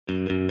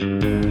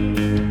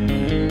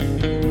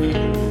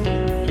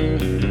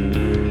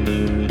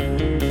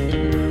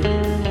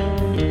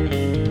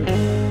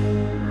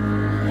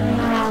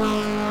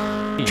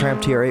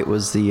TR8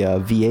 was the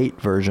V8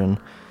 version,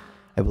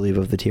 I believe,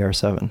 of the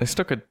TR7. They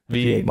stuck a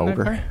V8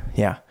 motor.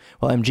 Yeah.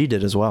 Well, MG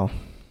did as well.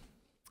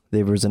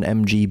 There was an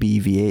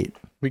MGB V8.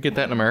 We get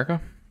that in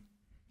America?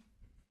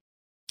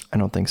 I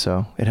don't think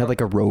so. It had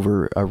like a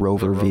Rover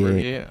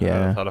V8.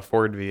 Yeah. I thought a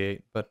Ford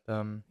V8, but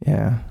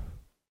yeah.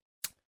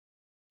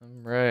 All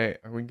right.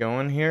 Are we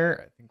going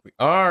here? I think we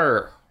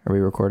are. Are we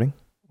recording?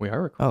 We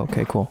are recording. Oh,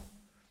 okay, cool.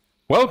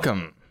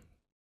 Welcome,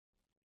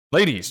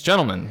 ladies,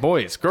 gentlemen,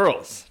 boys,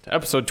 girls, to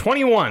episode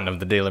 21 of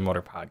the Daily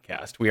Motor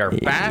Podcast. We are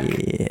back.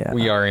 Yeah.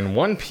 We are in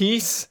one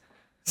piece,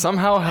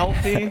 somehow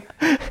healthy.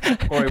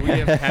 Boy, we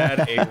have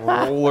had a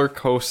roller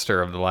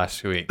coaster of the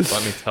last 2 weeks,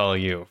 let me tell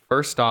you.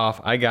 First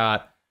off, I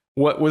got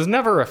what was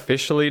never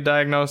officially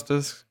diagnosed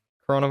as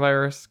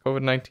coronavirus,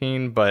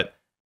 COVID-19, but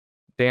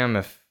damn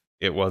if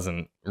it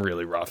wasn't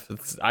really rough.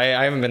 I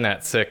haven't been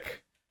that sick.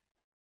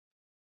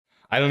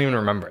 I don't even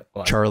remember it.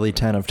 Charlie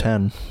 10 of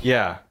 10.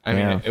 Yeah. I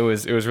mean, it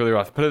was really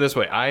rough. Put it this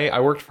way. I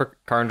worked for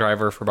Car and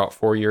Driver for about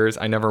 4 years.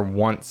 I never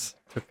once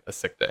took a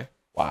sick day.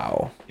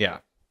 Wow. Yeah.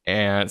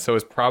 And so it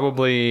was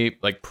probably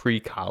like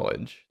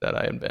pre-college that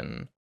I had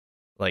been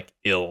like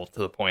ill to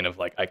the point of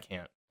like, I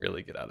can't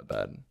really get out of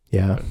bed.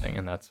 Yeah.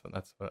 And that's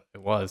what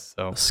it was.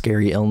 So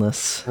scary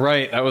illness.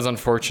 Right. That was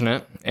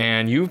unfortunate.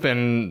 And you've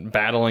been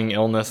battling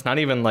illness, not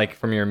even like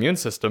from your immune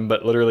system,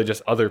 but literally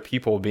just other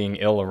people being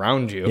ill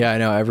around you. Yeah, I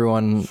know.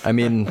 Everyone, I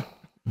mean,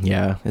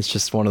 yeah, it's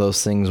just one of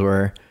those things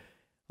where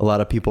a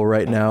lot of people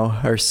right now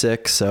are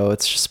sick. So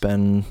it's just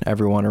been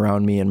everyone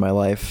around me in my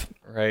life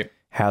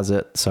has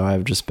it. So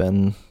I've just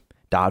been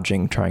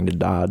trying to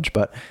dodge.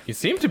 But you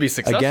seem to be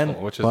successful,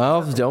 again, which is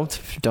well,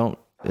 don't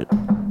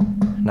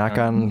knock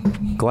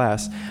on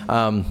glass.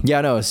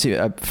 Yeah, no, see,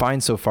 fine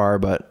so far,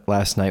 but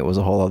last night was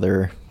a whole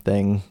other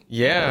thing.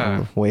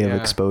 Yeah. Way of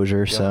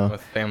exposure. Dealing So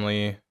with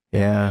family.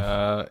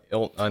 Yeah.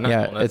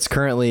 Illness. It's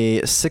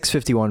currently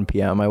 6:51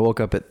 p.m. I woke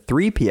up at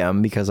 3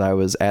 p.m. because I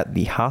was at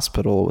the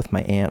hospital with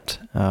my aunt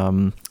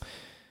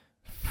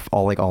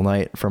all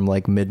night from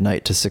like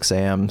midnight to 6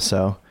 a.m.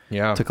 So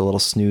yeah, took a little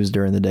snooze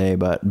during the day,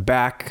 but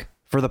back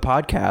for the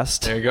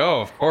podcast. There you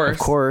go. Of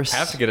course.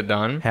 Have to get it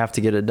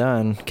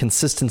done.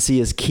 Consistency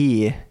is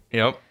key.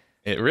 Yep.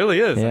 It really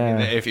is. Yeah. I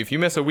mean, if you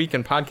miss a week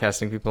in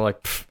podcasting, people are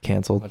like,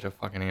 canceled. Bunch of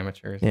fucking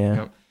amateurs. Yeah.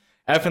 Yep.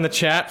 F in the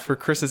chat for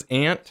Chris's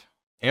aunt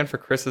and for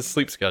Chris's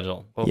sleep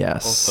schedule. Both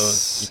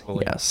those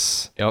equally.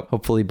 Yes. Yep.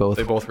 Hopefully they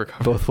both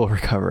recover. Both will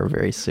recover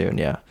very soon.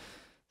 Yeah.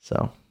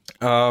 So.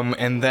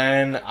 And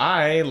then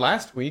I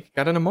last week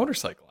got in a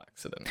motorcycle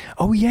accident.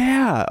 Oh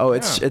yeah. Oh,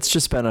 it's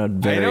just been a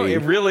very. I know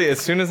it really.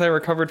 As soon as I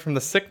recovered from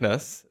the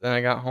sickness, then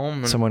I got home.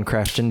 And someone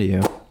crashed into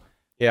you.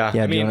 Yeah.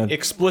 I mean,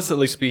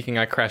 explicitly speaking,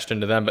 I crashed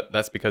into them, but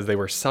that's because they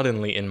were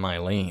suddenly in my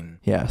lane.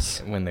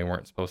 Yes. When they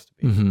weren't supposed to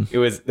be. Mm-hmm. It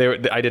was.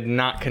 I did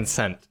not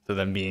consent to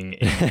them being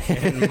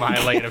in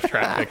my lane of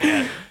traffic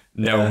at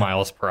no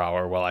miles per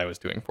hour while I was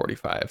doing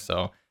 45.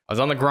 So I was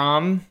on the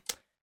Grom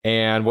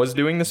and was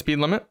doing the speed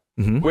limit.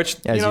 Mm-hmm. Which,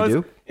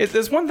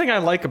 there's one thing I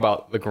like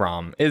about the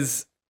Grom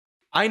is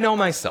I know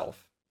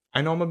myself.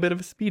 I know I'm a bit of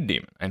a speed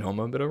demon. I know I'm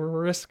a bit of a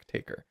risk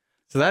taker.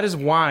 So that is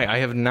why I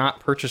have not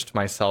purchased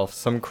myself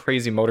some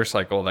crazy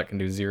motorcycle that can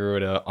do 0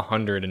 to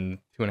 100 in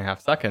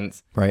 2.5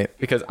 seconds. Right.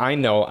 Because I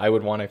know I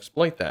would want to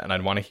exploit that and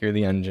I'd want to hear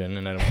the engine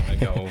and I'd want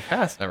to go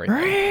fast and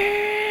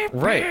everything.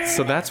 Right.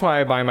 So that's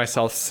why I buy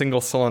myself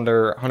single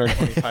cylinder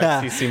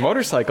 125cc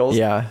motorcycles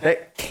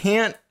that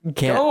can't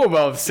go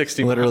above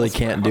 60 literally miles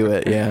can't do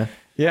it. Yeah.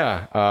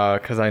 Yeah,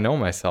 because I know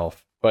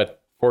myself.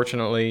 But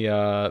fortunately,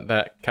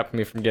 that kept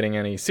me from getting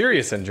any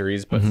serious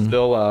injuries, but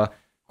still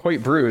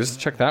quite bruised.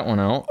 Check that one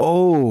out.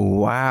 Oh,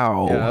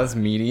 wow. Yeah, that's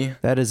meaty.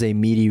 That is a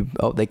meaty...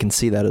 Oh, they can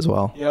see that as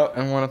well. Yep,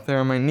 and one up there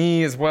on my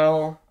knee as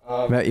well.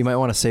 Matt, you might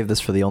want to save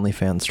this for the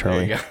OnlyFans,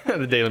 Charlie. There you go.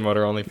 The Daily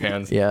Motor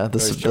OnlyFans. Yeah.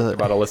 This is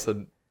about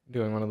Alyssa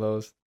doing one of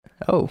those.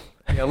 Oh.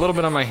 Yeah, a little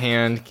bit on my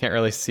hand. Can't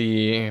really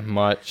see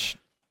much.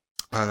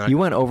 You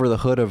went over the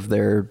hood of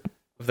their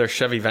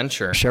Chevy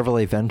Venture.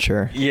 Chevrolet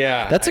Venture.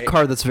 Yeah. That's a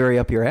car that's very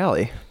up your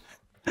alley.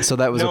 So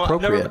that was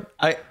appropriate.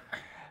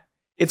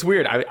 It's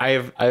weird.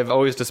 I've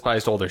always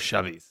despised older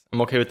Chevys.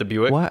 I'm okay with the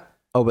Buick. What?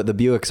 Oh, but the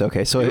Buick's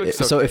okay. So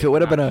if it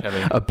would have been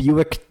a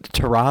Buick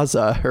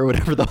Terraza or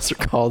whatever those are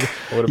called,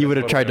 you would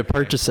have tried to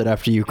purchase it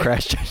after you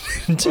crashed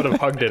into it. Would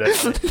have hugged it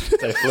as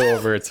I flew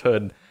over its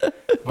hood.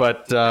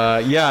 But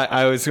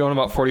I was going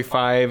about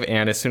 45,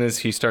 and as soon as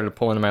he started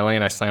pulling in my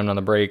lane, I slammed on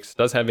the brakes. It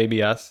does have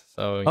ABS,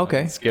 so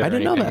okay. I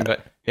didn't know that.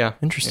 But yeah,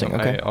 interesting.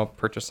 Okay, I'll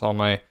purchase all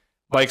my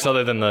bikes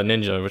other than the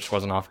Ninja, which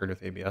wasn't offered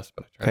with ABS,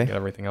 but I tried to get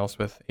everything else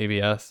with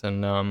ABS,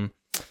 and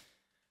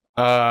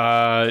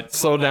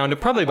slowed down to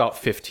probably about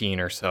 15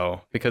 or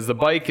so because the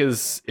bike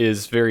is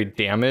very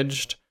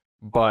damaged,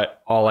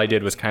 but all I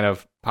did was kind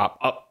of pop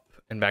up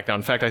and back down.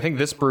 In fact, I think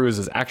this bruise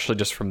is actually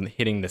just from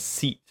hitting the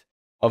seat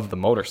of the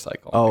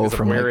motorcycle. Oh,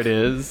 from where it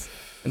is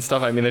and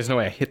stuff. I mean, there's no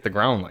way I hit the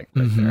ground like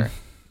right there.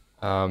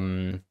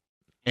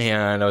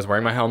 And I was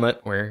wearing my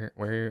helmet. Wear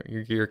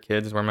your gear,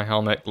 kids. Wear my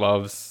helmet,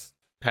 gloves,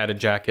 padded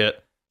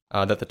jacket.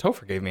 that the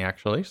Topher gave me,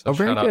 actually. So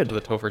very shout out good. to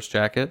the Topher's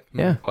jacket.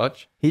 Yeah.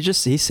 Clutch. He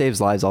saves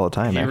lives all the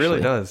time. He actually.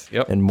 really does.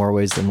 Yep. In more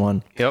ways than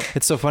one. Yep.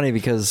 It's so funny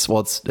because,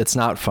 well, it's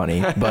not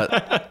funny,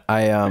 but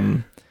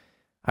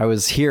I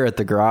was here at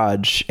the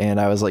garage and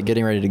I was like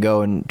getting ready to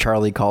go, and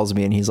Charlie calls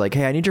me and he's like,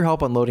 "Hey, I need your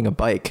help unloading a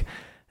bike."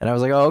 And I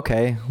was like, "Oh,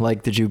 okay.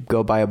 Like, did you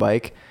go buy a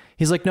bike?"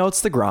 He's like, "No,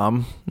 it's the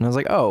Grom." And I was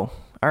like, "Oh,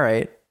 all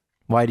right.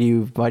 Why do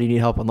you need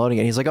help unloading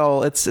it?" He's like,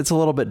 "Oh, it's a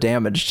little bit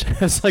damaged."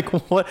 I was like,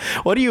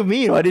 "What do you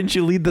mean? Why didn't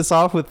you lead this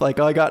off with like,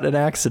 oh, I got in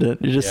an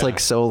accident?" You're just like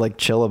so like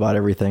chill about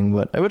everything,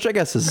 but which I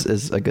guess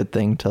is a good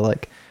thing to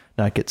like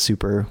not get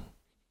super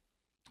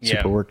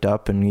worked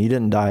up, and you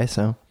didn't die,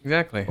 so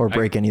exactly, or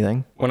break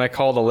anything. When I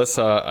called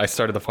Alyssa, I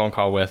started the phone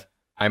call with,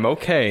 "I'm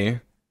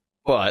okay,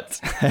 but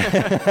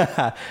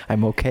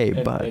I'm okay,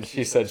 but." And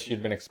she said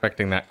she'd been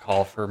expecting that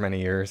call for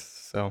many years,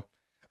 so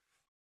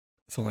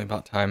it's only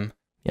about time.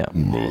 Yeah.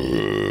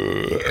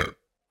 You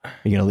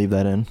gonna leave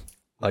that in?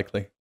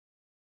 Likely.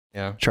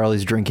 Yeah.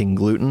 Charlie's drinking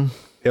gluten.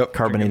 Yep.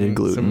 Carbonated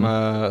gluten.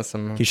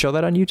 Some Can you show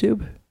that on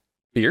YouTube?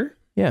 beer?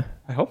 Yeah.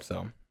 I hope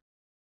so.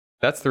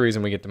 That's the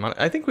reason we get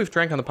demonetized. I think we've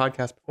drank on the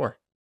podcast before.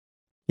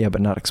 Yeah,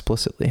 but not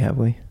explicitly, have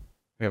we?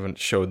 We haven't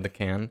showed the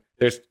can.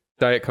 There's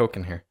Diet Coke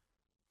in here.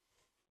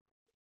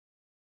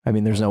 I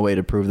mean, there's no way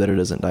to prove that it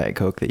isn't Diet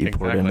Coke that you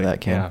poured into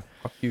that can. Yeah.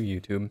 Fuck you,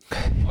 YouTube.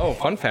 Oh,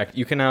 fun fact.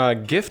 You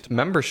can gift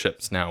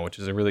memberships now, which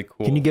is a really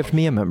cool... Can you gift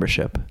me a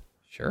membership?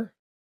 Sure.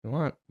 If you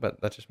want.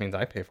 But that just means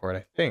I pay for it,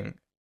 I think.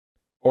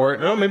 Or,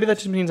 no, maybe that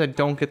just means I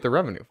don't get the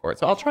revenue for it.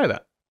 So I'll try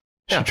that.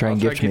 Should try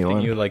and gift me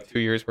one. You like 2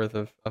 years worth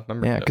of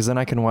membership. Yeah, because then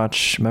I can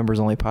watch members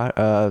only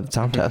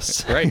sound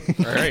tests.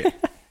 Right.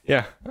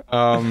 Yeah.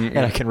 And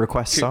I can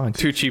request songs.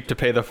 Too cheap to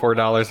pay the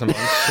 $4 a month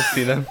to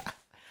see them.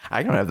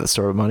 I don't have that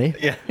sort of money.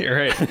 Yeah, you're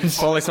right.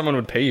 If only someone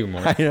would pay you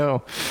more. I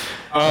know.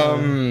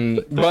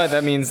 But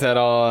that means that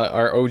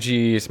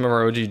some of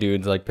our OG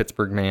dudes like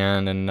Pittsburgh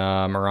Man and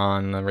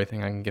Moran and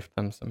everything, I can gift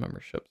them some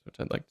memberships, which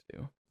I'd like to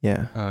do.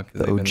 Yeah.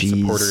 Because they've been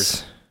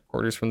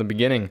supporters from the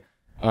beginning.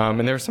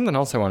 And there was something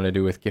else I wanted to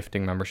do with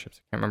gifting memberships.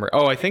 I can't remember.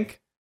 Oh, I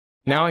think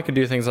now I could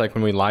do things like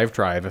when we live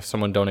drive, if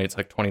someone donates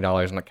like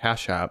 $20 on the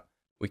Cash App,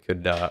 we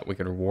could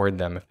reward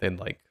them if they'd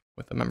like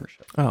with a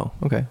membership. Oh,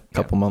 okay.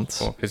 Couple months.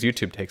 Cool. Because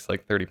YouTube takes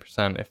like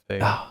 30% if they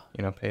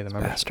pay the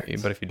membership fee.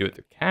 But if you do it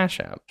through Cash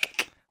App,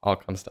 all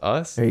comes to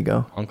us. There you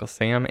go. Uncle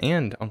Sam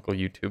and Uncle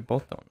YouTube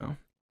both don't know.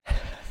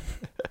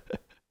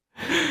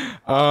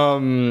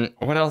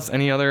 What else?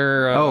 Any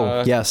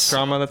other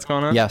drama that's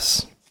going on?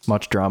 Yes,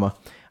 much drama.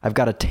 I've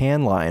got a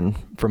tan line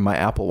from my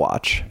Apple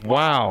Watch.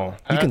 Wow.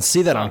 You can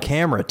see that on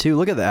camera too.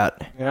 Look at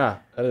that. Yeah,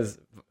 that is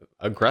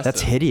aggressive.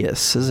 That's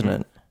hideous, isn't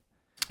it?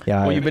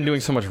 Yeah. Well, you've been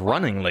doing so much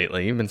running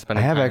lately. You've been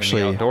spending time in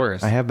the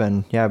outdoors. I have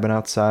been. Yeah, I've been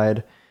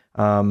outside.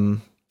 I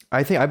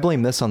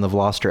blame this on the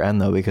Veloster N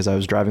though, because I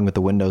was driving with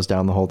the windows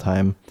down the whole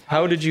time.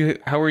 How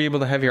were you able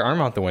to have your arm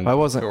out the window? I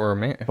wasn't.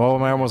 Well,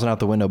 my arm wasn't out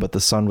the window, but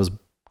the sun was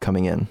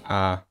coming in.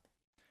 Well,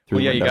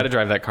 yeah, you got to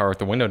drive that car with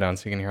the window down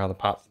so you can hear all the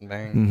pops and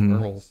bangs,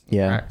 whirls, and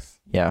cracks.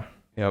 Yeah.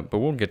 Yeah, but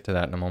we'll get to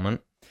that in a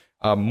moment.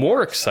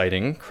 More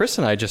exciting, Chris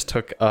and I just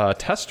took a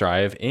test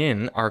drive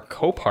in our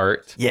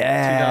Copart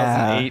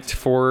 2008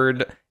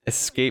 Ford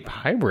Escape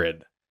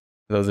Hybrid.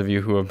 For those of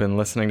you who have been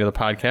listening to the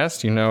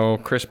podcast, you know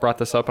Chris brought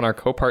this up in our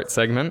Copart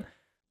segment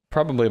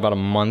probably about a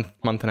month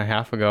and a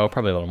half ago,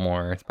 probably a little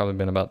more. It's probably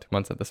been about 2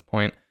 months at this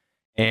point.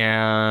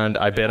 And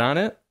I bid on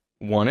it,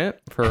 won it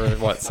for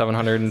what,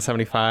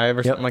 $775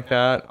 or something like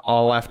that,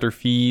 all after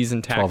fees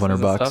and taxes and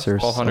stuff, or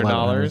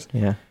 $1,200.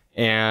 Yeah.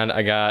 And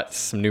I got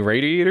some new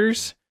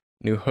radiators,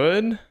 new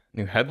hood,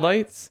 new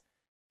headlights,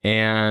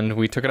 and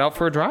we took it out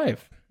for a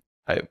drive.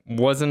 It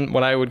wasn't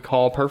what I would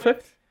call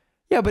perfect.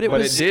 Yeah, but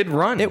it did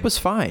run. It was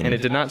fine. And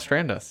it did not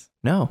strand us.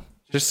 No.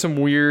 Just some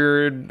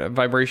weird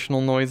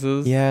vibrational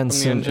noises. Yeah, and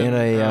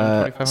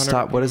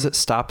stop. What is it?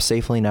 Stop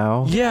safely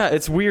now. Yeah,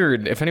 it's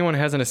weird. If anyone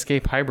has an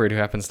Escape Hybrid who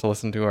happens to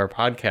listen to our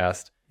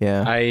podcast,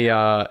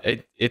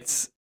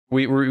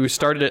 we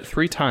started it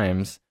 3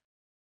 times.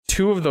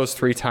 2 of those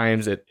 3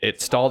 times,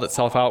 it stalled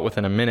itself out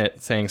within a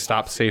minute, saying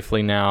 "stop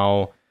safely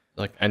now,"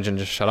 like engine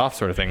just shut off,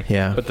 sort of thing.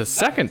 Yeah. But the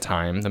second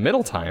time, the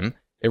middle time,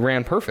 it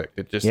ran perfect.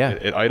 It just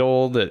it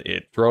idled.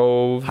 It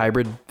drove.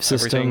 Hybrid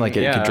system, like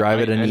it could drive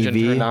it in engine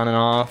EV. Turned on and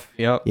off.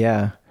 Yep.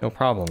 Yeah. No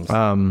problems.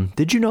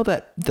 Did you know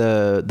that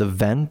the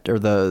vent,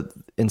 or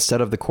instead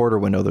of the quarter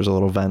window, there's a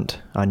little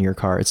vent on your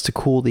car? It's to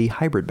cool the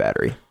hybrid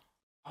battery.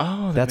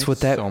 Oh, that's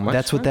what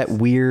that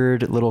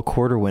weird little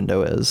quarter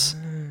window is.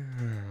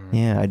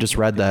 Yeah, I just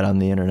read that on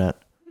the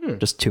internet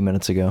just 2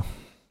 minutes ago.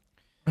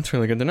 That's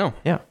really good to know.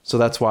 Yeah, so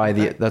that's why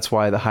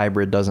the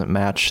hybrid doesn't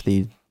match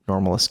the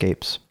normal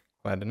Escapes.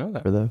 Glad to know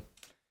that.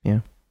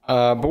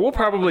 But we'll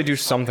probably do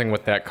something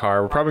with that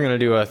car. We're probably going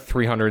to do a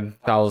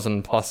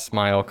 300,000 plus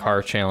mile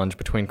car challenge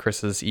between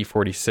Chris's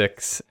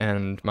E46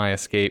 and my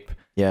Escape.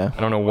 Yeah. I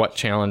don't know what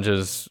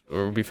challenges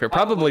would be fair.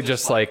 Probably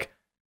just like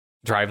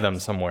drive them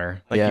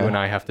somewhere. Like you and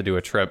I have to do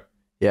a trip.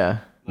 Yeah.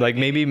 Like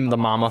maybe the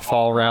Mama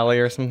Fall Rally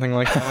or something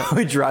like that.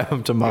 We drive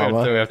them to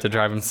Mama. We have to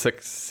drive them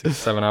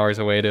 6-7 hours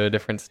away to a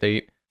different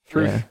state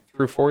through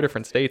through 4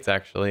 different states,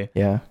 actually.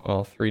 Yeah.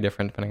 Well, 3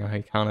 different, depending on how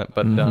you count it.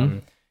 But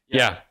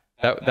yeah,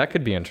 that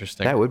could be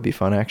interesting. That would be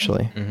fun,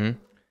 actually.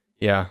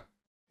 Yeah.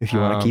 If you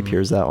want to keep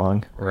yours that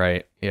long.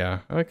 Right.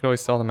 Yeah. I could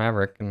always sell the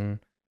Maverick and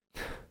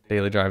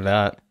daily drive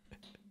that.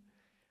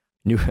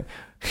 New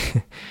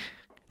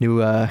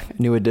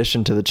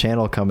addition to the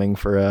channel coming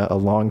for a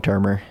long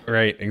termer.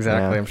 Right.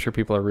 Exactly. Yeah. I'm sure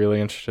people are really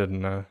interested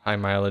in a high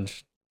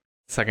mileage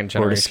second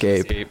generation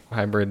Escape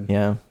hybrid.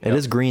 Yeah. It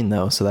is green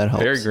though, so that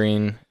helps. Very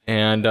green.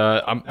 And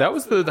that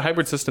was the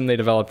hybrid system they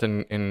developed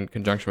in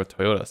conjunction with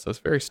Toyota. So it's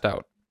very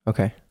stout.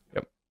 Okay.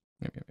 Yep.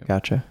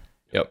 Gotcha.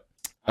 Yep.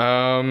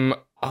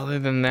 Other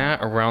than that,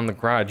 around the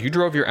garage, you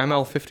drove your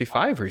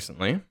ML55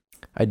 recently.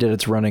 I did.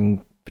 It's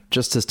running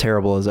just as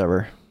terrible as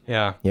ever.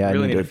 Yeah. Yeah. I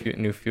really need a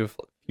new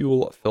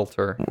fuel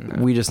filter.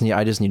 I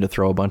just need to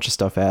throw a bunch of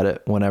stuff at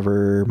it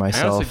whenever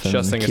myself and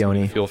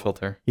Keone. Fuel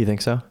filter. You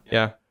think so?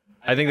 Yeah.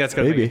 I think that's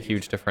going to make a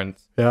huge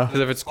difference. Yeah. Because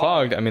if it's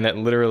clogged, I mean, that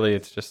literally,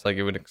 it's just like,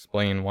 it would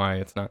explain why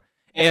it's not.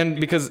 And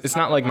because it's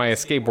not like my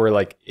Escape where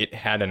like it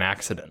had an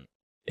accident.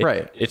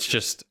 Right. It's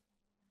just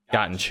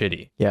gotten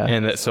shitty. Yeah.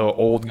 And so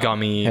old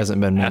gummy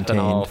hasn't been maintained.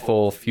 Ethanol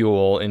full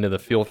fuel into the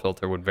fuel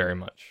filter would very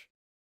much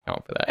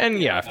count for that. And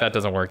yeah, if that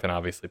doesn't work, then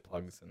obviously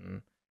plugs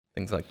and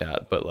things like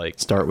that. But like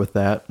start with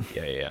that.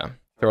 Yeah.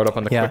 Throw it up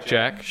on the Quick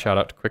Jack. Shout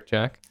out to Quick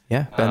Jack.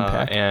 Yeah, Ben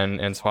Pack.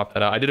 And swap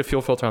that out. I did a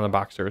fuel filter on the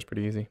Boxster. It was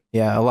pretty easy.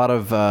 Yeah, a lot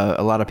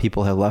of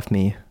people have left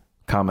me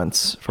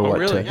comments for what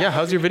really? to. Yeah,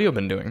 how's your video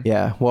been doing?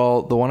 Yeah,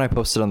 well, the one I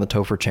posted on the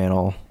Topher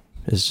channel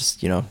is just,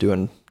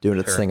 doing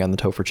its thing on the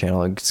Topher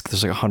channel.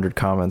 There's like 100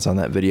 comments on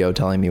that video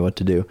telling me what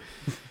to do.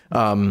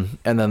 And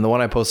then the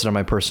one I posted on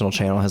my personal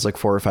channel has like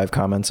 4 or 5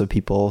 comments of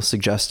people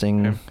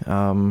suggesting.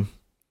 Okay.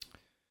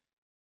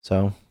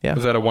 So yeah.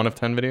 Was that a 1 of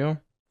 10 video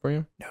for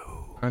you?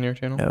 No. On your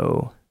channel?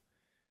 No.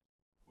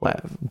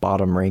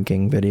 Bottom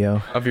ranking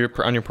video.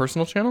 On your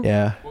personal channel?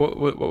 Yeah.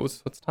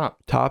 What's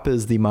top? Top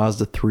is the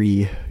Mazda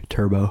 3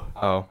 Turbo.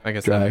 Oh, I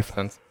guess that makes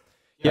sense.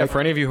 Yeah, for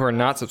any of you who are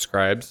not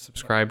subscribed,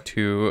 subscribe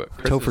to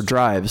Topher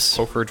Drives.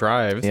 Topher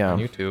Drives on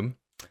YouTube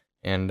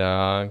and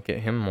get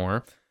him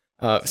more.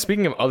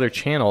 Speaking of other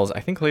channels,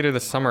 I think later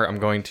this summer I'm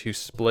going to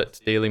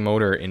split Daily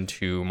Motor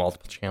into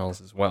multiple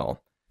channels as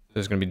well.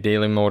 There's going to be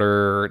Daily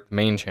Motor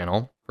main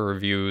channel for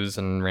reviews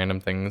and random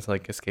things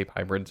like Escape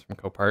hybrids from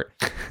Copart,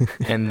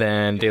 and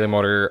then Daily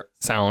Motor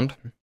Sound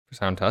for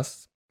sound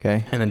tests.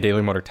 Okay. And then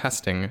Daily Motor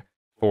Testing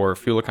for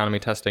fuel economy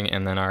testing,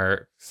 and then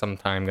our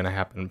sometime going to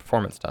happen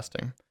performance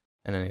testing.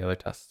 And any other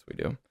tests we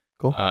do.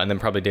 Cool. And then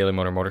probably Daily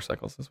Motor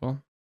motorcycles as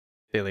well.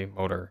 Daily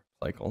Motor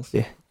cycles.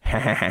 Yeah.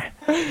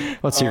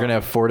 So you're going to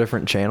have 4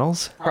 different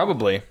channels?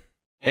 Probably.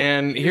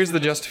 And here's the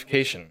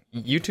justification.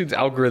 YouTube's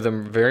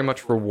algorithm very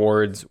much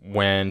rewards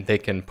when they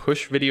can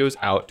push videos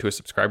out to a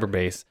subscriber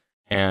base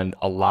and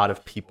a lot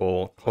of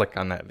people click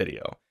on that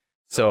video.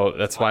 So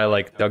that's why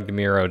like Doug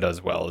DeMuro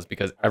does well, is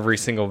because every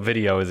single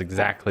video is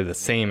exactly the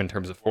same in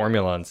terms of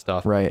formula and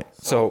stuff. Right.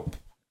 So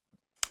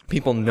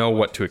people know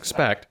what to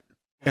expect.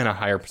 And a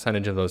higher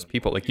percentage of those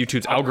people, like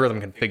YouTube's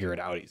algorithm can figure it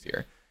out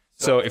easier.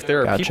 So if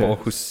there are people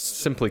who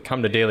simply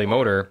come to Daily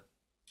Motor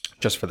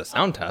just for the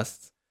sound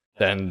tests,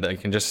 then they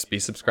can just be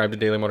subscribed to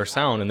Daily Motor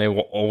Sound and they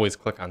will always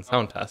click on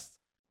sound tests.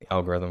 The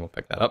algorithm will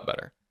pick that up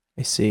better.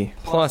 I see.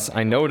 Plus,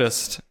 I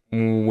noticed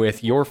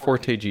with your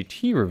Forte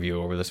GT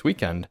review over this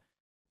weekend,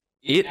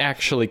 it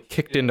actually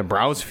kicked into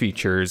browse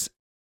features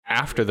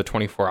after the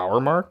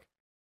 24-hour mark.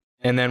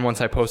 And then once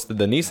I posted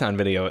the Nissan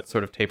video, it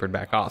sort of tapered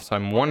back off. So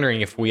I'm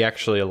wondering if we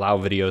actually allow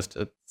videos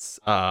to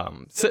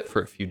sit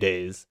for a few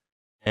days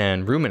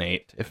and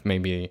ruminate, if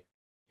maybe,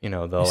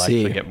 they'll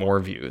actually get more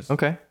views.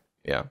 Okay.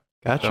 Yeah.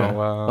 Gotcha. So,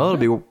 well, it'll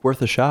be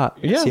worth a shot.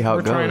 Yeah, see how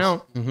it goes. Trying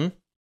out.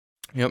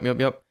 Mm-hmm.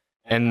 Yep.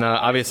 And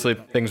obviously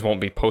things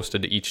won't be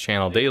posted to each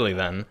channel daily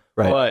then.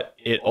 Right. But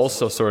it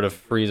also sort of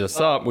frees us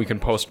up. We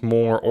can post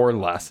more or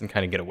less and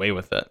kind of get away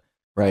with it.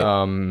 Right.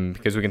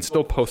 Because we can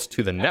still post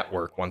to the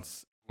network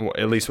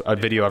at least a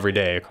video every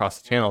day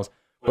across the channels.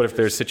 But if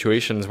there's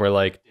situations where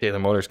like Daily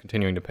Motor is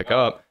continuing to pick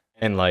up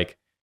and like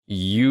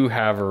you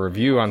have a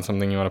review on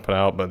something you want to put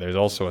out, but there's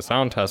also a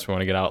sound test we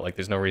want to get out, like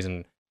there's no reason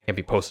it can't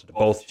be posted to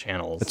both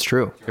channels. It's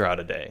true. Throughout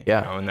a day.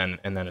 Yeah. And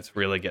then it's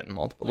really getting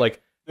multiple. Like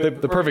the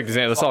perfect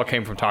example, this all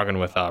came from talking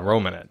with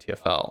Roman at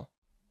TFL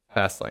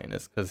Fastlane,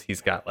 is because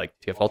he's got like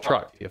TFL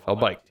truck, TFL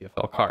bike,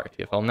 TFL car,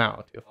 TFL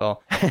now,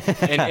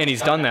 TFL, and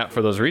he's done that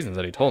for those reasons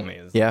that he told me.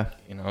 Is,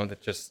 that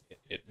just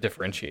it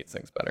differentiates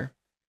things better.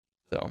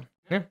 So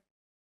yeah.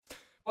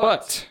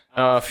 But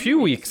a few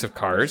weeks of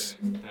cars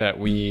that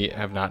we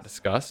have not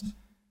discussed.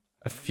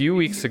 A few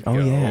weeks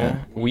ago,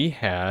 we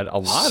had a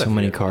lot of so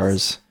many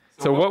cars.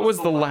 So what was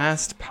the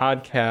last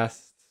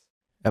podcast?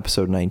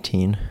 Episode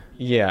 19.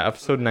 Yeah,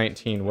 episode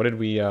 19. What did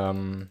we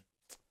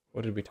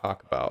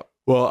talk about?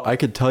 Well, I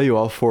could tell you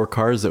all 4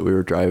 cars that we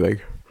were driving.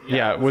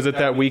 Yeah, was it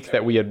that week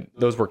that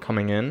those were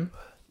coming in?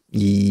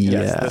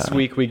 Yeah. Yes, this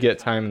week we get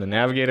time in the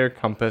Navigator,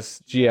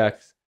 Compass,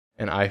 GX,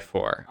 and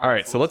i4. All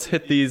right, so let's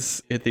hit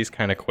these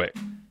kind of quick.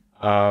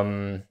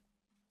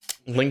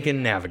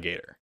 Lincoln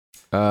Navigator.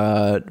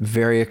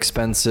 Very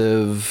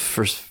expensive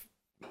for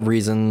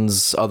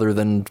reasons other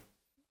than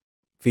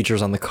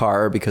features on the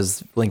car,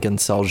 because Lincoln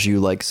sells you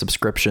like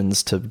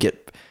subscriptions to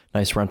get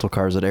nice rental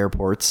cars at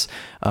airports.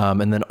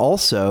 And then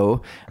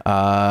also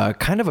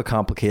kind of a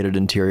complicated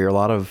interior, a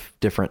lot of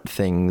different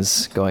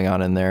things going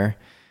on in there.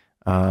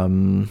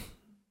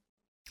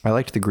 I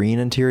liked the green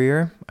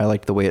interior. I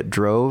liked the way it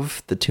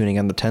drove. The tuning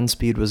on the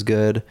 10-speed was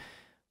good,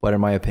 but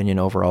in my opinion,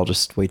 overall,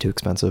 just way too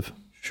expensive.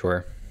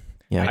 Sure.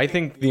 Yeah. I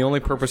think the only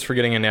purpose for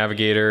getting a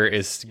Navigator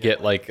is to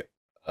get like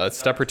a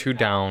step or two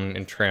down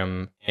in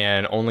trim,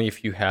 and only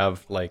if you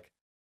have like,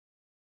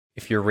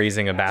 if you're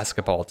raising a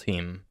basketball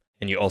team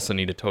and you also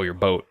need to tow your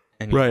boat,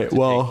 and you Right, need to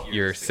well- take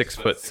your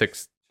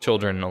 6'6"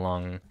 children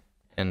along,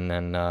 and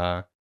then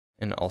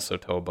and also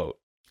tow a boat.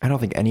 I don't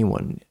think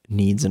anyone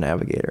needs a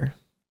Navigator.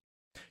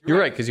 You're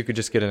right, because you could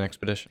just get an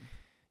Expedition.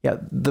 Yeah,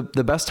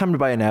 the best time to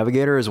buy a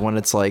Navigator is when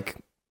it's like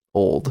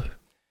old.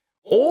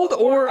 Old,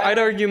 or I'd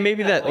argue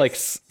maybe that like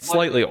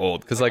slightly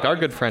old, because like our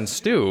good friend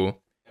Stu.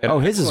 had Oh,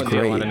 an his is excellent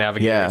deal great. on a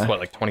Navigator. Yeah. It's what,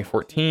 like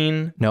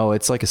 2014? No,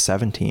 it's like a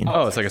 17.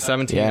 Oh, it's like a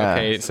 17. Yeah.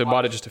 Okay, so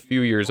bought it just a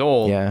few years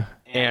old. Yeah.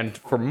 And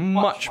for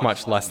much,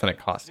 much less than it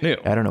cost new.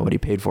 I don't know what he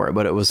paid for it,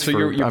 but it was So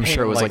for, you're I'm paying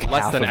sure it was like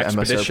less half than of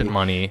Expedition MSRP.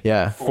 money.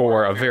 Yeah.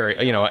 For a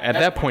very, you know, at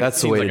that point, That's it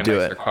the seems way like to a do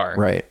nicer it. car.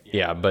 Right.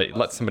 Yeah, but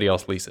let somebody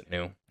else lease it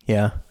new.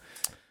 Yeah.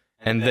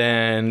 And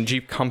then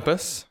Jeep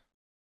Compass.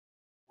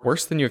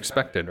 Worse than you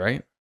expected,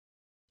 right?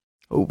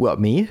 What,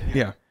 me?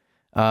 Yeah.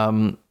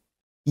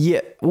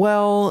 Yeah.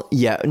 Well,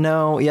 yeah.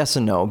 No. Yes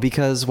and no.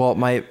 Because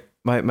my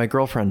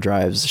girlfriend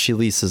drives. She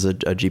leases a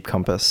Jeep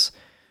Compass.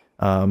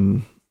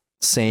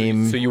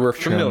 Same. So you were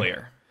trim.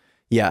 familiar.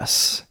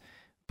 Yes,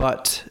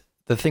 but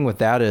the thing with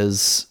that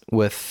is,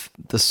 with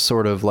the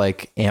sort of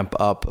like amp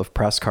up of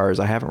press cars,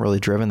 I haven't really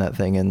driven that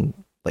thing in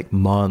like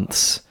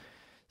months.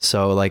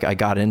 So like I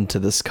got into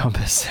this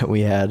Compass that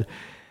we had.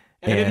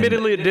 And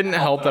admittedly, it didn't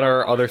help that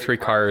our other three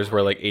cars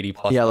were like 80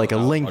 plus. Yeah, like a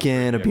miles,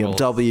 Lincoln, a luxury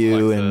vehicles,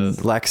 BMW, and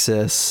Lexus.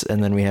 Lexus,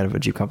 and then we had a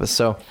Jeep Compass.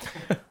 So,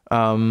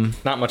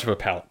 Not much of a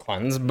palate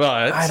cleanse,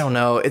 but I don't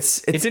know.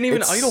 It didn't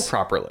even idle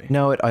properly.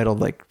 No, it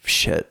idled like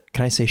shit.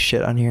 Can I say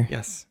shit on here?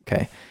 Yes.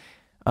 Okay.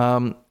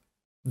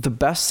 The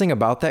best thing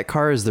about that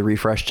car is the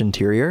refreshed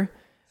interior.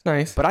 It's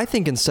nice. But I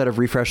think instead of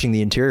refreshing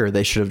the interior,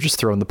 they should have just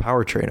thrown the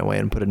powertrain away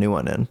and put a new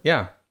one in.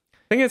 Yeah.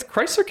 Thing is,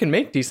 Chrysler can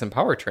make decent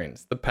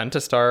powertrains. The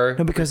Pentastar.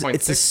 No, because 3.6.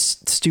 it's a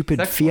stupid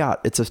It's Fiat.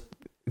 It's a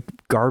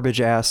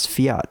garbage ass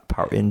Fiat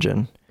power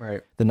engine.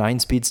 Right. The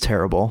 9-speed's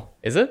terrible.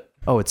 Is it?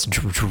 Oh, it's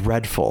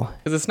dreadful.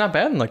 Because it's not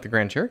bad in like the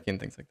Grand Cherokee and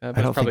things like that.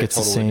 But I don't think it's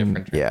the same.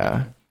 different Yeah.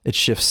 transmission. It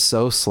shifts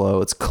so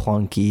slow. It's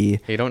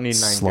clunky. You don't need 9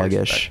 sluggish.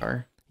 gears for that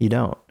car. You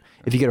don't.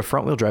 If you get a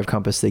front wheel drive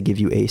Compass, they give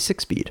you a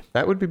 6-speed.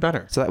 That would be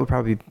better. So that would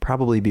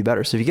probably be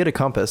better. So if you get a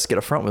Compass, get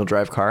a front wheel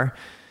drive car.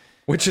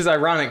 Which is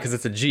ironic because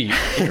it's a Jeep.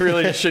 You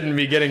really shouldn't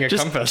be getting a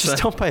Compass.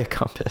 Just don't buy a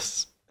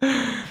Compass.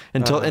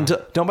 Until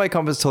don't buy a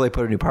Compass until they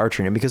put a new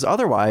powertrain in, because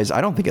otherwise I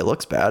don't think it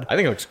looks bad. I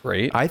think it looks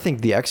great. I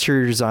think the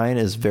exterior design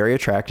is very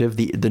attractive.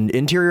 The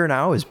interior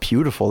now is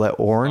beautiful. That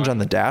orange on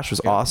the dash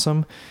was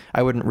awesome.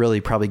 I wouldn't really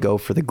probably go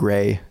for the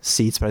gray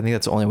seats, but I think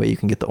that's the only way you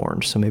can get the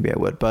orange. So maybe I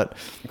would. But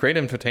Great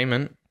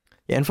infotainment.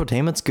 yeah,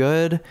 infotainment's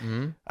good.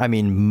 I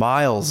mean,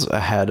 miles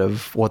ahead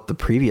of what the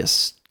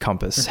previous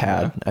Compass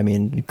had. I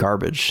mean,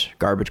 garbage.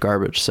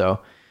 So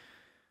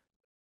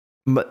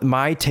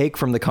my take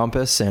from the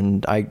Compass,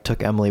 and I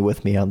took Emily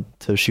with me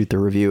to shoot the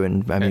review,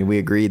 and I mean, we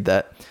agreed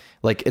that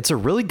like it's a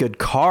really good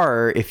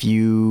car if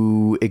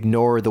you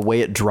ignore the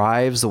way it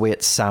drives, the way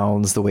it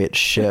sounds, the way it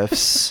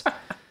shifts,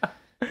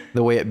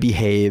 the way it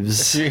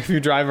behaves. If you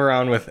drive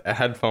around with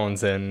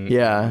headphones in,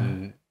 Yeah.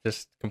 and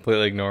just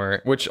completely ignore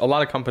it, which a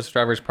lot of Compass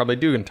drivers probably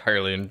do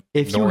entirely ignore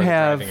If you the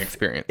have driving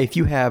experience. if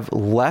you have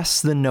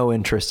less than no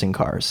interest in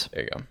cars,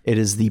 There you go. it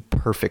is the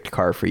perfect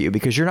car for you,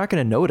 because you're not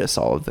going to notice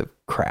all of the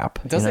crap.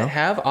 Does you know? it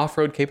have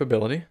off-road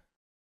capability?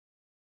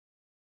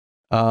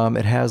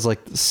 It has like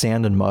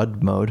sand and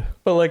mud mode.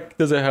 But like,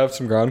 does it have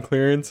some ground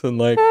clearance and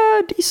like?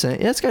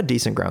 Decent. Yeah, it's got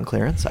decent ground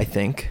clearance, I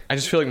think. I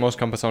just feel like most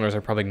Compass owners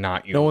are probably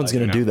not. No one's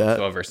gonna utilizing do that.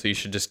 whatsoever. So you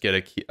should just get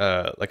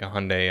a like a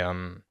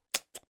Hyundai.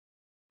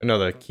 No,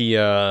 the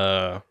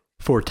Kia.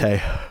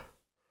 Forte.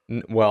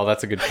 Well,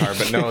 that's a good car,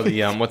 but no,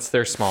 the what's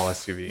their small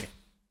SUV?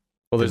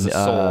 Well, there's a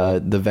Soul.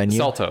 The Venue.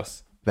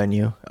 Seltos.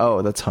 Venue.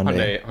 Oh, that's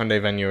Hyundai.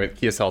 Hyundai Venue at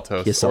Kia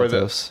Seltos. Kia Or the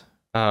Seltos.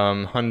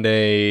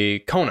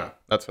 Hyundai Kona.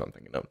 That's what I'm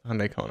thinking of.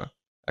 Hyundai Kona.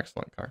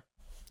 Excellent car.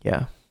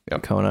 Yeah.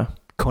 Yep.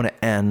 Kona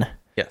N.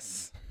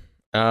 Yes.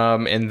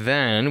 And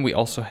then we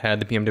also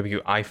had the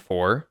BMW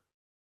i4.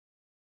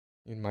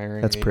 You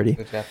admiring That's pretty.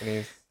 The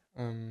Japanese.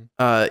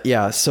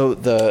 Yeah. So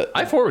the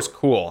i4 was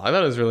cool. I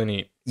thought it was really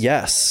neat.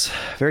 yes,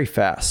 very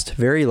fast,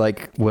 very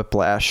like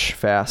whiplash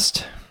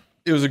fast.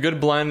 It was a good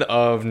blend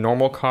of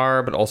normal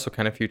car, but also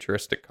kind of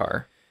futuristic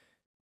car.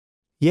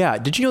 Yeah.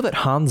 Did you know that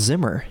Hans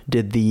Zimmer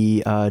did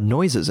the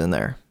noises in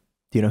there?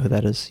 Do you know who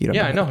that is? You don't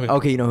Yeah, I know.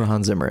 Okay, you know who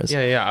Hans Zimmer is.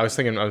 Yeah. I was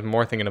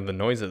more thinking of the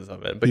noises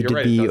of it, but He you're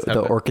did right.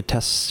 the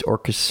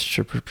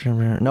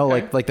orchestra. No,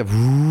 like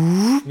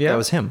the. Yeah. That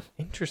was him.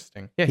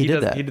 Interesting. Yeah, He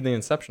did that. He did the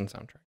Inception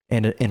soundtrack.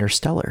 And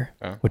Interstellar,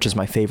 which is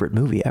my favorite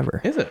movie ever.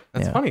 Is it?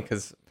 That's funny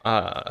because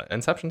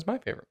Inception's my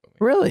favorite movie.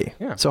 Really?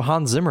 Yeah. So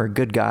Hans Zimmer,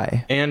 good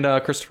guy. And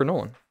Christopher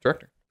Nolan,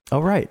 director. Oh,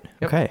 right.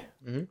 Yep. Okay.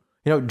 Mm-hmm. You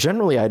know,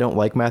 generally I don't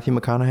like Matthew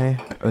McConaughey.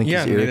 I think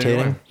he's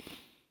irritating.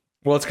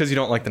 Well, it's because you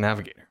don't like The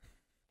Navigator.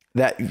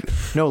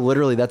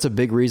 Literally, that's a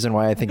big reason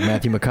why I think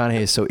Matthew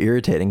McConaughey is so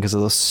irritating because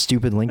of those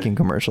stupid Lincoln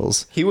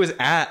commercials. He was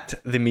at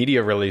the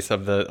media release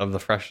of the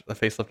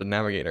facelifted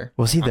Navigator.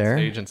 Was he on there?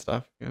 Stage and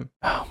stuff. Yeah.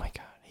 Oh my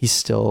god,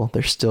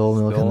 they're still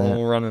milking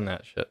that. Running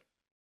that shit.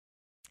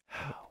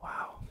 Oh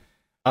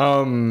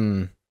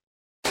wow.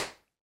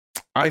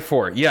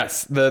 i4,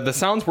 yes, the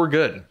sounds were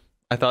good.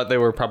 I thought they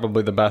were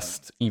probably the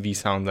best EV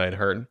sounds I'd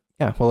heard.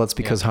 Yeah, well, that's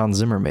because Hans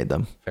Zimmer made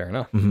them. Fair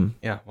enough. Mm-hmm.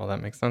 Yeah, well,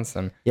 that makes sense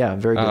then. Yeah,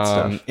 very good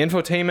stuff.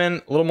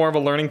 Infotainment, a little more of a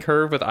learning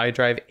curve with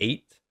iDrive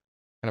 8.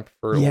 Kind of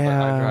prefer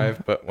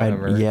iDrive, but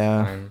whatever.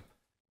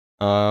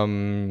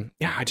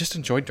 I just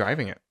enjoyed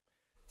driving it.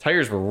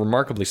 Tires were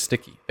remarkably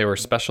sticky. They were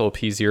special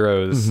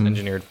P0s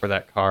engineered for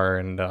that car,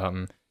 and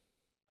I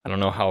don't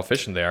know how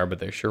efficient they are, but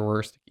they sure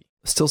were sticky.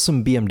 Still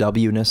some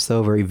BMW-ness,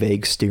 though, very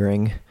vague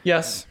steering.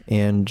 Yes.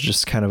 And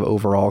just kind of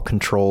overall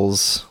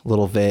controls, a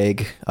little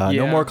vague.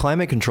 No more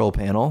climate control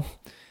panel.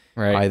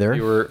 Right.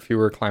 Either.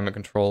 Fewer climate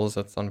controls.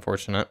 That's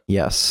unfortunate.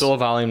 Yes. Still a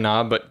volume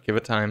knob, but give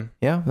it time.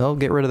 Yeah, they'll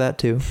get rid of that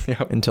too.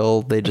 Yep.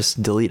 Until they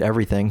just delete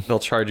everything. They'll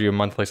charge you a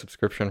monthly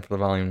subscription for the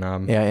volume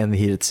knob. Yeah, and the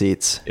heated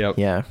seats. Yep.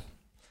 Yeah.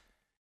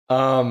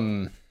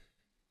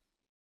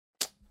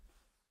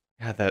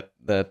 Yeah,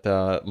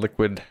 that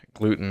liquid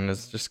gluten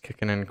is just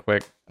kicking in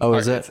quick. Oh,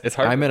 is it? It's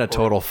hard. I'm in a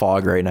total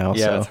fog right now.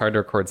 Yeah, so. It's hard to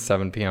record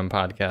 7 p.m.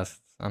 podcasts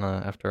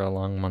after a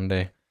long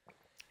Monday.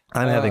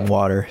 I'm having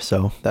water,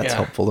 so that's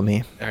helpful to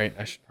me. All right,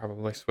 I should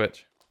probably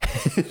switch.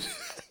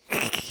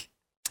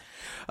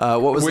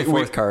 What was the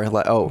fourth car? I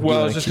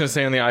was just going to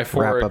say on the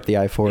i4. Wrap up the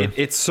i4.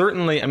 It's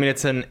certainly, I mean,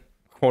 it's an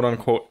quote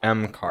unquote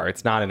M car.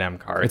 It's not an M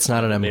car. It's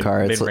not an M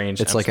car.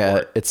 Mid-range. It's like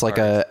a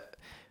X3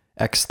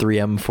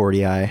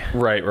 M40i.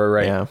 Right.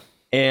 Yeah.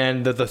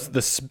 And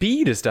the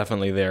speed is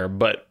definitely there,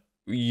 but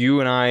you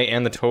and I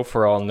and the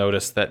Topher all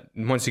noticed that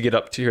once you get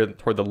up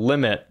toward the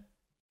limit,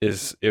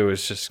 it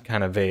was just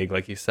kind of vague,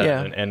 like you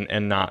said,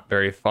 and not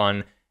very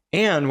fun.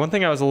 And one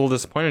thing I was a little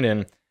disappointed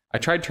in, I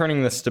tried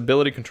turning the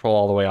stability control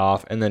all the way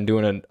off and then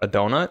doing a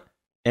donut,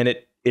 and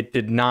it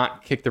did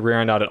not kick the rear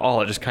end out at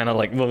all. It just kind of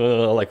like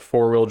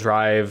 4-wheel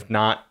drive,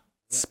 not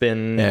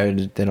spin.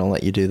 Yeah, they don't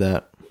let you do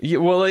that. Yeah,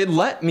 well, it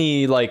let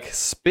me like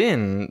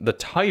spin the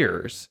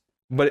tires,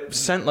 but it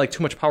sent like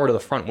too much power to the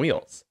front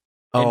wheels.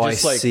 Oh, I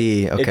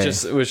see. Okay.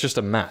 It was just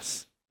a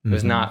mess. It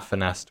was not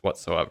finessed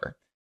whatsoever.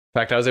 In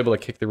fact, I was able to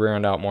kick the rear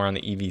end out more on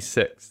the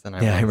EV6 than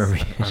I was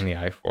on the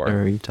i4. I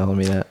remember you telling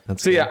me that.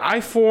 That's so good. Yeah,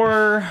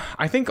 i4,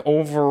 I think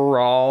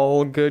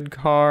overall good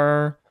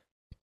car.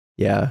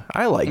 Yeah,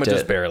 I liked it.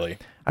 Just barely.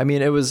 I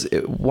mean, it was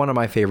one of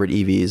my favorite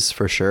EVs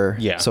for sure.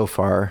 Yeah. So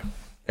far.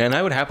 And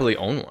I would happily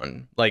own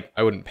one. Like,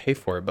 I wouldn't pay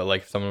for it, but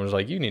like if someone was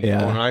like, you need to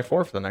own an i4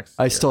 for the next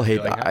year. Still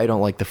hate that. I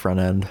don't like the front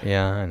end.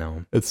 Yeah, I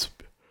know. It's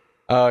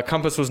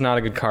Compass was not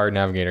a good car.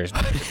 Navigator's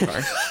not a good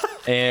car.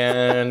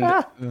 And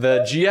the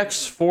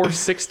GX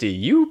 460,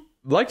 you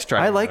liked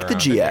driving. I like the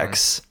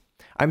GX.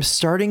 I'm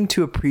starting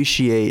to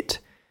appreciate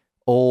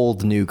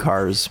old new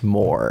cars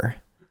more,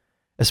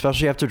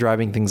 especially after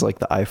driving things like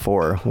the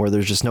i4 where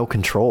there's just no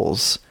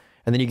controls.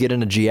 And then you get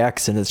in a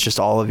GX and it's just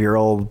all of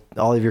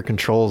your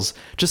controls,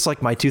 just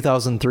like my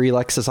 2003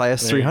 Lexus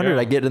IS 300.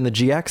 I get in the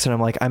GX and I'm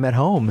like, I'm at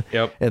home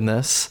in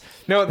this.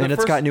 No, and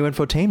it's got new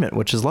infotainment,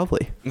 which is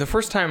lovely. The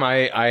first time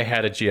I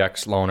had a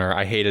GX loaner,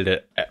 I hated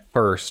it at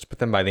first, but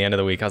then by the end of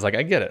the week, I was like,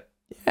 I get it.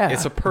 Yeah,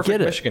 it's a perfect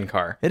Michigan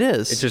car. It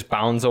is. It just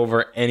bounds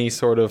over any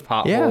sort of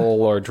pothole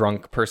or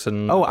drunk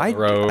person on the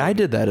road. I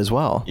did that as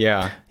well.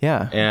 Yeah.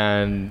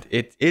 And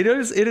it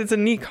is a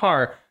neat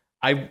car.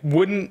 I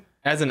wouldn't,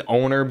 as an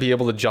owner, be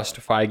able to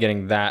justify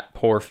getting that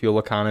poor fuel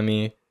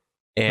economy.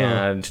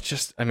 And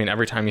just, I mean,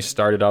 every time you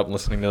start it up,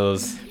 listening to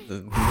those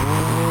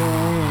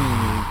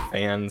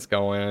fans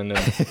going.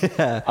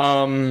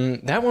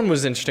 And, that one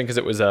was interesting because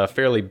it was a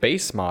fairly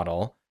base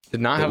model.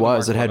 Did not have.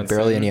 It had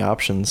barely any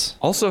options.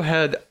 Also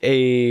had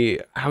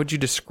how would you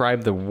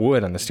describe the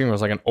wood on the steering wheel? It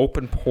was like an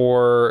open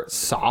pore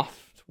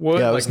soft wood.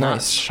 Yeah, it was not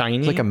nice. Shiny.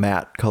 It's like a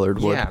matte colored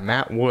wood. Yeah,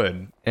 matte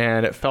wood.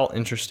 And it felt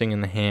interesting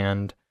in the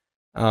hand.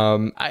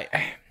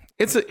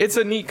 It's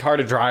a neat car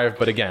to drive,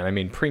 but again, I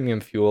mean, premium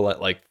fuel at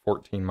like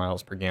 14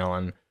 miles per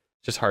gallon,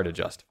 just hard to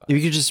justify.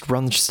 You could just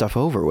run stuff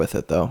over with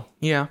it, though.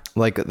 Yeah.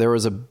 Like there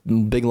was a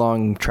big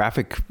long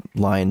traffic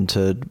line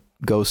to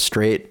go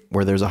straight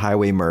where there's a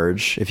highway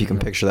merge. If you can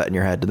picture that in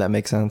your head, did that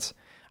make sense?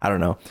 I don't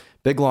know.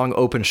 Big long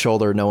open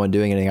shoulder, no one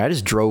doing anything. I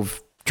just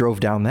drove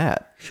down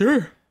that.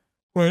 Sure.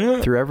 Why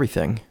not? Through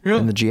everything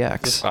in the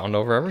GX. Just found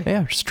over everything.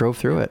 Yeah, just drove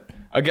through it.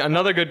 Again,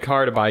 another good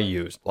car to buy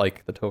used,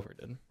 like the Topher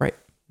did. Right.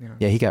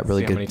 Yeah, he got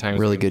really See how many good, times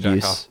really we good jack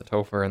use. off the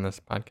Topher in this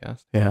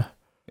podcast. Yeah.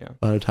 Yeah.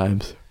 A lot of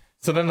times.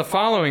 So then the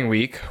following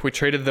week, we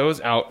traded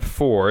those out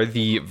for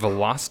the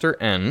Veloster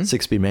N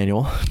 6-speed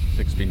manual.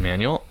 6-speed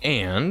manual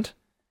and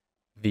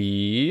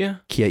the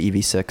Kia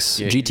EV6.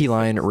 Kia GT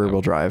line EV6,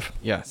 rear-wheel drive.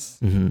 yes,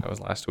 Mhm. that was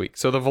last week.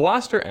 So the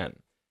Veloster N,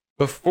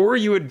 before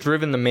you had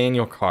driven the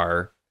manual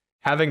car,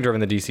 having driven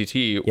the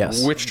DCT,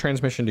 Yes. which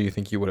transmission do you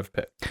think you would have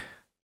picked? Do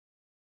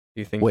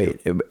you think Wait,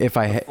 if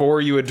I...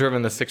 before you had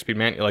driven the 6-speed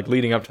manual, like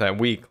leading up to that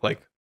week, like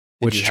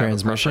did Which you have a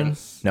transmission?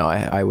 preference? No,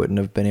 I wouldn't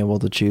have been able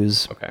to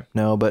choose. Okay.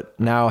 No, but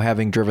now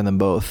having driven them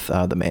both,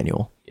 the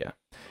manual. Yeah.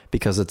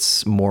 Because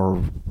it's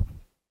more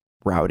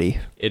rowdy.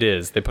 It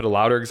is. They put a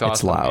louder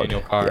exhaust It's on the loud.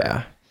 manual car.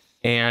 Yeah.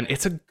 And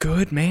it's a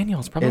good manual.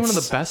 It's probably one of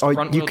the best Oh,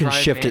 front you wheel can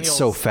drive shift it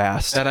so manuals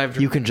fast. that I've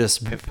You can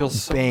just It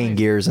feels so bang nice.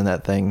 gears in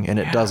that thing, and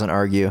it Yeah. doesn't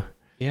argue.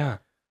 Yeah.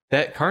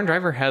 That Car and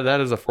Driver had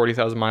that as a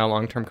 40,000 mile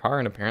long-term car,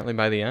 and apparently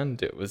by the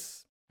end it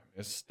was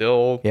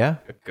still Yeah.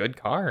 a good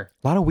car.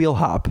 A lot of wheel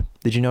hop.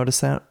 Did you notice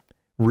that?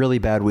 Really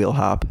bad wheel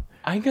hop.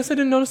 I guess I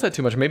didn't notice that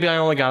too much. Maybe I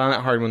only got on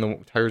it hard when the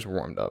tires were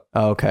warmed up.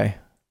 Oh, okay.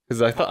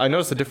 Because I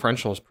noticed the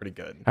differential was pretty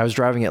good. I was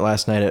driving it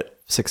last night at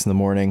 6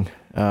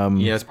 a.m.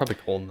 Yeah, it's probably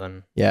cold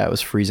then. Yeah, it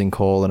was freezing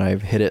cold, and I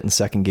hit it in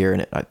second gear,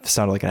 and it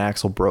sounded like an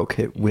axle broke.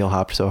 It wheel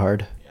hopped so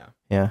hard. Yeah.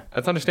 Yeah.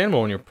 That's understandable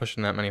when you're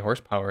pushing that many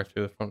horsepower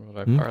through the front wheel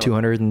drive car.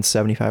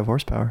 275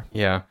 horsepower.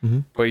 Yeah.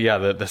 Mhm. But yeah,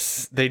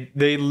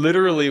 they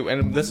literally,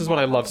 and this is what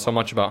I love so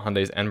much about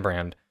Hyundai's N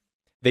brand.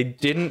 They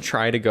didn't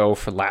try to go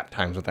for lap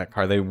times with that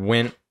car. They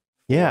went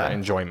Yeah. for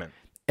enjoyment.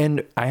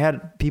 And I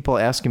had people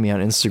asking me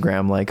on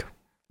Instagram, like,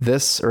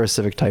 this or a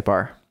Civic Type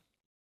R?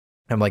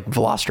 I'm like,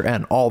 Veloster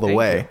N all the Thank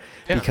way. you.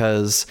 Yeah.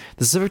 Because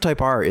the Civic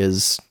Type R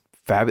is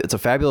it's a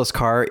fabulous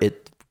car.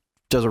 It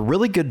does a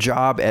really good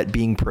job at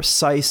being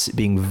precise,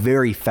 being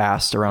very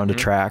fast around a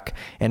track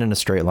and in a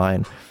straight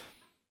line.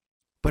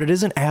 But it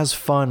isn't as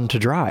fun to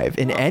drive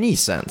in any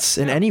sense,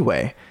 in any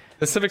way.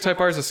 The Civic Type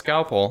R is a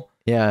scalpel,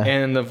 Yeah.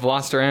 and the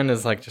Veloster N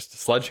is like just a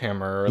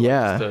sledgehammer or like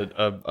Yeah. just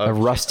a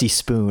rusty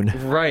spoon.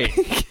 right.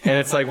 And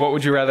it's like, what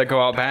would you rather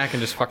go out back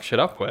and just fuck shit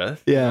up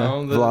with? You Yeah.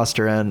 know, the-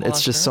 Veloster N.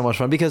 It's just so much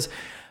fun because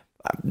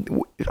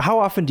how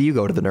often do you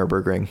go to the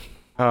Nürburgring?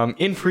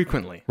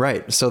 Infrequently.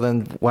 Right. So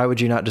then why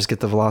would you not just get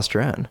the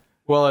Veloster N?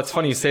 Well, it's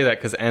funny you say that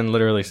because N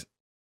literally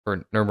for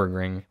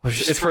Nürburgring.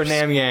 It's for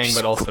Nanyang,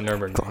 but also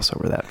Nürburgring. Gloss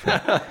over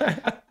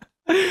that.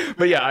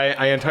 But yeah,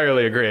 I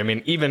entirely agree. I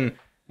mean, even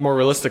more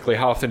realistically,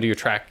 how often do you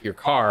track your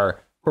car?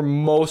 For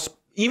most,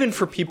 even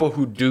for people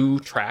who do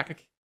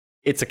track,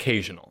 it's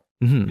occasional.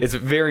 Mhm. It's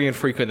very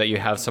infrequent that you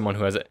have someone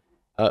who has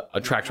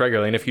a tracked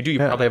regularly. And if you do, you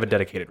probably have a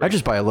dedicated I race.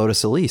 just buy a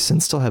Lotus Elise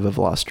and still have a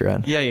Veloster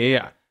N.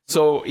 Yeah.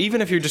 So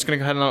even if you're just going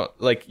to go ahead and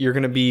like you're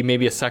going to be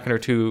maybe a second or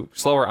two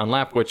slower on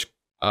lap, which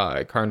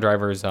Car and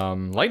Driver's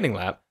lightning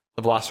lap,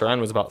 the Veloster N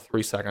was about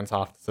 3 seconds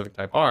off the Civic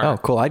Type R. Oh,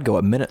 cool. I'd go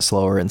a minute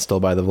slower and still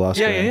buy the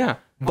Veloster N. Yeah.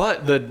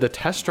 But the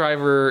test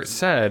driver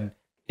said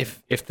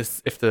if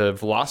the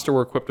Veloster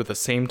were equipped with the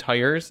same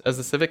tires as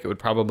the Civic, it would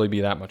probably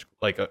be that much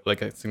like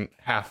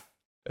half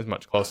as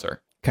much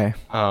closer. Okay.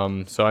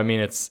 So I mean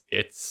it's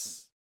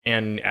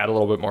and add a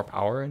little bit more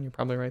power and you're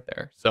probably right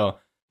there. So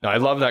no, I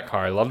love that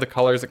car. I love the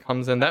colors it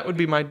comes in. That would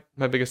be my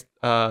biggest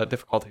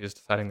difficulty is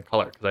deciding the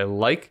color because I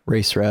like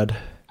Race red.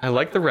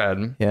 the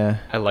red, Yeah.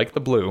 I like the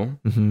blue,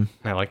 hmm and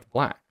I like the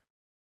black.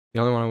 The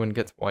only one I wouldn't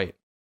get is white.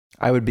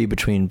 I would be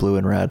between blue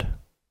and red.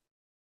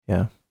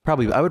 Yeah.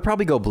 I would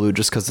probably go blue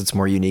just because it's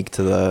more unique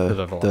to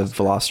the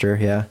Veloster.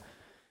 Yeah.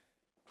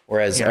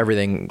 Whereas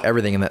everything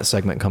in that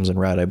segment comes in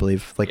red, I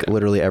believe. Like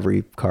literally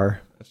every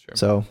car. That's true.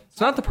 So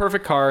It's not the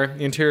perfect car.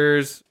 The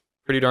interior's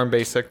pretty darn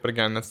basic, but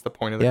again, that's the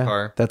point of the yeah,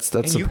 car. that's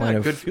And the you point got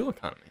of good fuel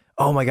economy.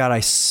 Oh my God, I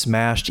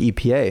smashed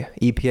EPA.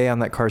 EPA on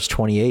that car's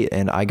 28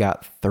 and I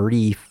got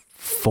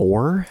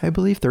 34, I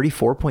believe.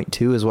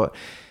 34.2 is what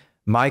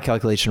my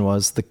calculation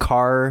was. The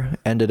car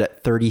ended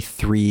at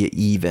 33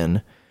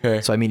 even.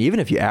 Okay. So, I mean, even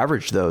if you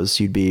average those,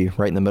 you'd be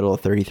right in the middle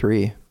of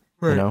 33,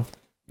 you know?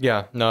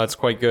 Yeah, no, it's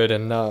quite good.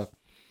 And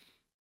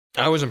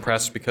I was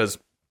impressed because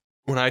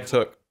when I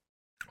took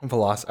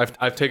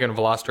I've taken a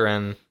Veloster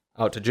N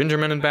out to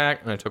Gingerman and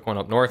back, and I took one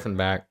up north and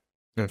back,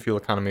 and fuel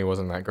economy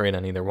wasn't that great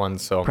on either one.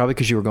 So Probably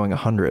because you were going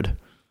 100.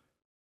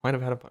 might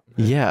have had a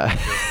Yeah.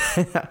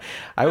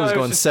 I was it was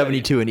going just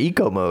 72 in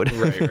eco mode.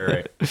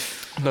 right.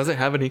 Does it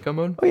have an eco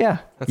mode? Oh, yeah.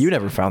 You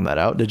never found that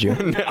out, did you?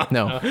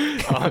 No.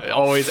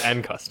 Always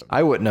N custom.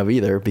 I wouldn't have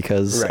either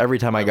because every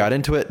time I got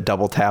into it,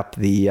 double tap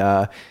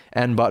the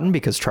N button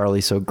because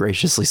Charlie so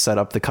graciously set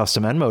up the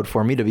custom N mode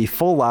for me to be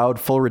full loud,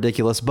 full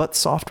ridiculous, but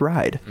soft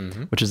ride,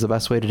 which is the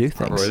best way to do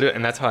things.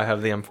 And that's how I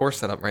have the M4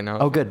 set up right now.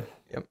 Oh, good.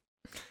 Yep.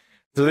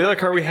 So the other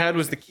car we had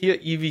was the Kia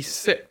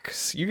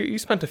EV6. You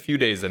spent a few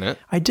days in it.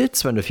 I did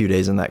spend a few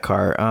days in that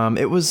car.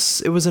 It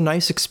was a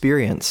nice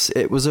experience.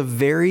 It was a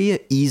very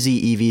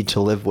easy EV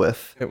to live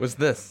with. It was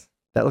this.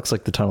 That looks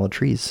like the tunnel of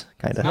trees,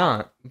 kind of.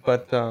 Not,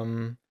 but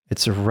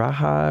It's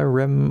Raha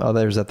Rim. Oh,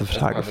 there's the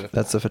photographer. the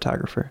That's the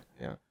photographer.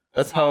 yeah,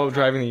 that's how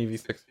driving the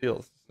EV6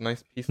 feels. a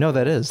nice piece. No,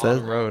 that is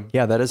that road.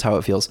 Yeah, that is how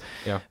it feels.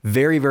 Yeah.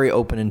 Very, very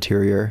open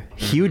interior,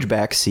 huge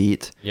back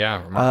seat.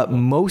 Yeah.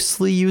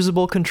 Mostly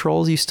usable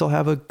controls. You still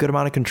have a good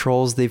amount of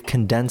controls. They've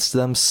condensed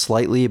them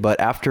slightly, but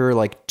after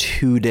like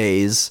 2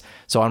 days,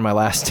 so on my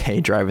last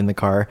day driving the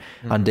car,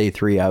 on day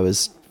 3, I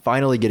was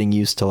finally getting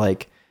used to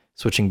like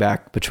switching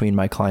back between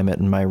my climate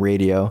and my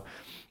radio.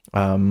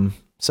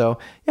 So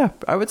yeah,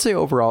 I would say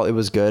overall it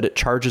was good. It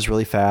charges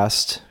really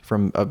fast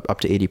from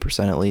up to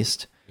 80% at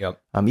least. Yep.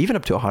 Even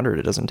up to 100,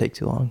 it doesn't take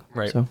too long.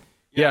 Right. So.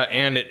 Yeah,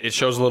 and it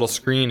shows a little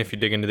screen if you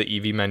dig into the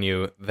EV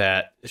menu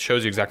that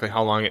shows you exactly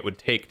how long it would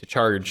take to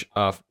charge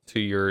to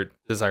your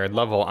desired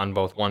level on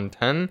both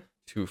 110,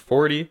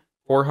 240,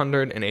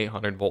 400, and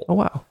 800 volt. Oh,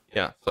 wow.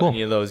 Yeah, so Cool.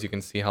 any of those you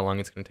can see how long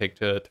it's going to take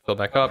to fill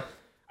back up.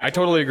 I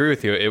totally agree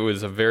with you. It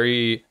was a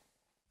very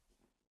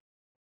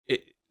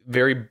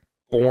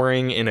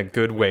boring in a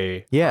good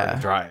way Yeah.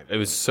 to drive. It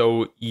was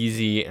so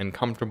easy and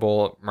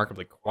comfortable,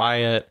 remarkably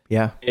quiet.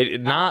 Yeah.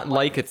 It not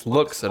like its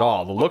looks at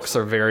all. The looks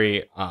are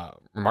very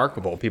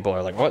remarkable. People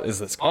are like, "What is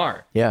this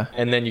car?" Yeah.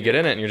 And then you get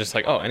in it and you're just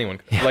like, "Oh, anyone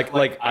could." Yeah.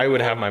 Like I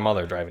would have my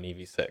mother drive an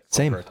EV6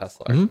 Same. over a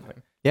Tesla or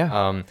something.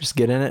 Yeah. Just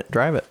get in it,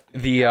 drive it.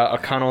 The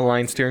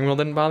Econoline steering wheel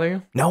didn't bother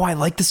you? No, I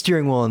like the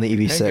steering wheel in the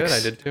EV6. Okay, good. I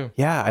did too.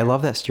 Yeah, I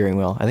love that steering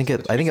wheel. I think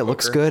it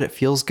looks good. It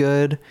feels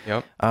good.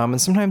 Yep. And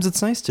sometimes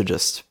it's nice to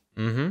just,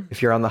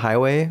 if you're on the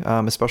highway,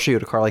 especially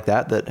with a car like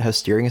that has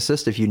steering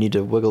assist, if you need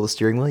to wiggle the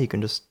steering wheel, you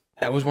can just.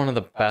 That was one of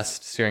the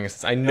best steering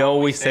assists. I know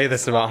we say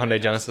this about Hyundai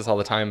Genesis all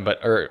the time,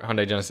 or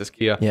Hyundai Genesis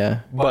Kia.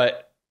 Yeah.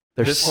 But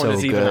They're this so one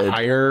is even good. a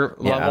higher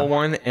level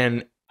one,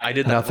 and I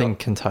did that. Nothing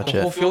can touch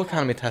the whole it. fuel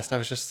economy test. I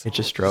was just. It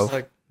just drove.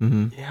 Like,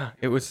 yeah,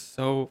 it was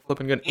so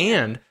flipping good.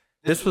 And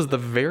this was the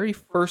very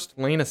first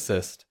lane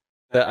assist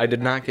that I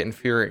did not get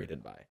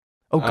infuriated by.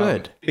 Oh,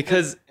 good.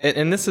 Because,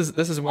 and this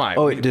is why.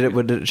 Oh, did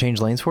it change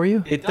lanes for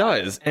you? It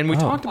does, and we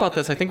talked about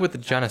this, I think, with the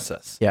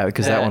Genesis. Yeah,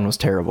 because that one was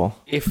terrible.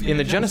 If in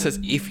the Genesis,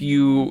 if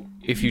you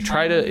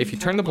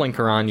turn the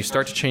blinker on, you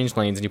start to change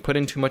lanes, and you put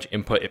in too much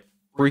input, it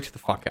freaks the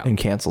fuck out. And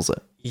cancels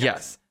it.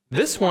 Yes,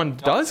 this one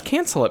does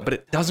cancel it, but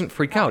it doesn't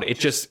freak out. It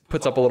just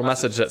puts up a little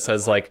message that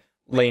says like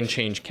lane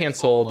change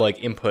canceled,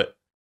 like input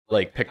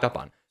like picked up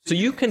on. So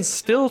you can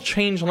still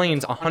change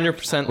lanes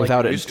 100%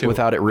 without you used to,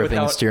 it ripping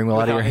the steering wheel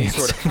out of your hands.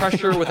 Without any sort of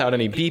pressure, without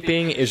any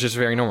beeping, it's just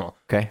very normal.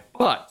 Okay.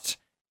 But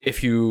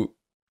if you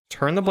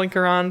turn the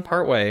blinker on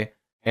part way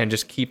and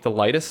just keep the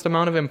lightest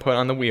amount of input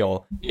on the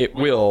wheel, it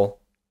will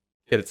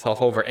get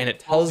itself over, and it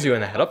tells you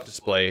in the head-up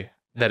display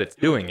that it's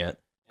doing it,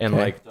 and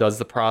like does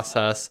the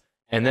process,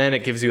 and then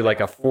it gives you like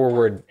a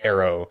forward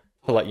arrow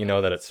to let you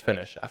know that it's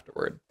finished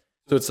afterward.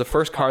 So it's the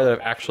first car that I've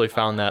actually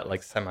found that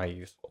like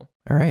semi-useful.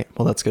 All right.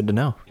 Well, that's good to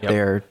know. Yep.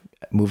 They're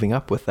moving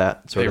up with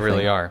that sort of thing. They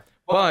really are.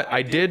 But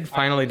I did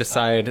finally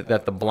decide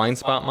that the blind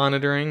spot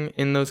monitoring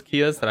in those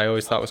Kias that I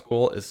always thought was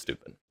cool is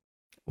stupid.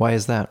 Why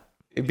is that?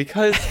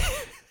 Because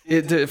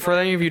for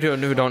any of you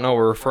who don't know,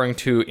 we're referring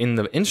to in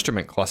the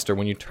instrument cluster,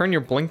 when you turn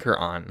your blinker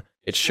on,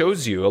 it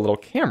shows you a little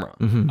camera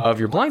of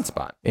your blind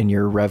spot. In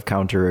your rev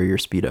counter or your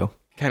speedo.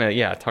 Kind of,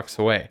 yeah, tucks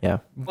away. Yeah.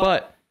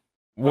 But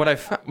what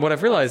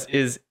I've realized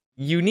is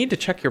you need to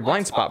check your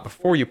blind spot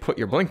before you put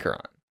your blinker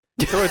on.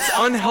 So it's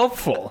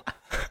unhelpful.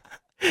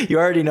 You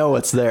already know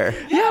what's there.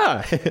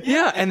 Yeah,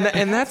 yeah, and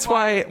that's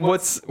why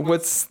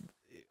what's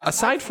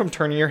aside from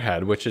turning your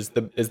head, which is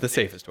the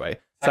safest way.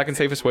 Second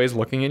safest way is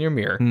looking in your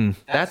mirror.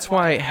 That's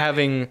why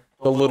having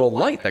the little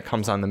light that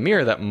comes on the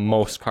mirror that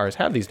most cars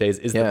have these days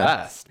is the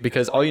best,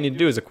 because all you need to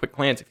do is a quick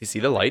glance. If you see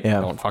the light,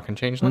 don't fucking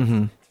change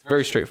lanes. It's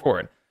very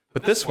straightforward.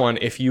 But this one,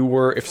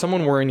 if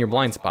someone were in your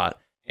blind spot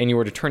and you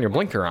were to turn your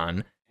blinker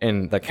on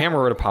and the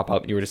camera were to pop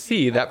up, you were to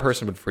see, that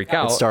person would freak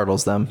out. It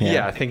startles them.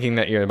 Yeah, thinking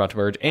that you're about to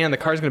merge, and the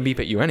car's going to beep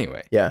at you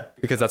anyway. Yeah.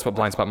 Because that's what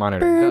blind spot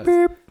monitoring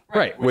does.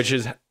 Right, which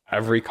is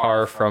every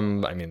car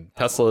from,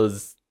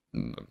 Tesla's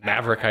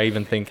Maverick, I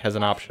even think, has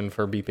an option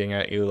for beeping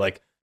at you.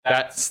 Like,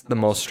 that's the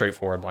most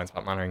straightforward blind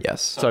spot monitoring.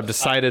 Yes. So I've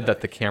decided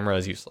that the camera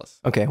is useless.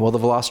 Okay, well, the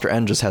Veloster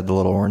N just had the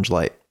little orange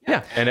light.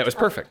 Yeah, and it was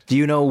perfect. Do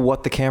you know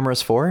what the camera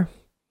is for?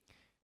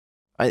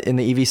 In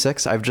the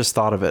EV6, I've just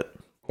thought of it.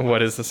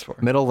 What is this for?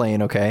 Middle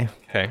lane, okay?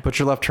 Okay. Put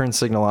your left turn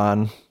signal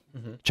on.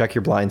 Check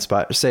your blind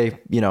spot. Say,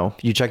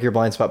 you check your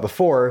blind spot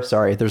before.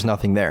 Sorry, there's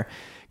nothing there.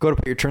 Go to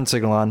put your turn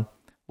signal on.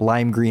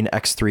 Lime green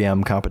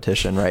X3M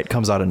competition, right?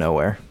 Comes out of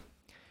nowhere.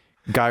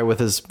 Guy with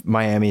his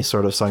Miami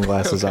sort of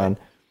sunglasses on.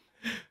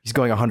 He's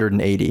going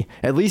 180.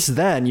 At least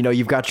then,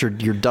 you've got your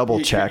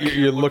double check.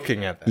 You're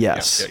looking at that.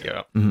 Yes.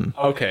 Yeah.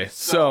 Okay,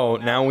 so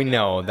now we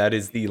know that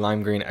is the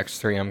lime green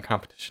X3M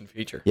competition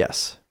feature.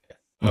 Yes.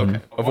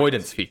 Okay.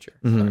 Avoidance feature.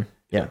 Sorry.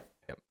 Yeah.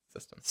 Yep.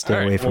 System.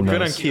 Stay away from good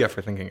on those. Kia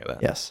for thinking of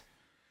that. Yes.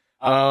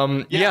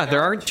 Yeah,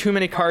 there aren't too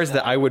many cars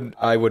that I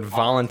would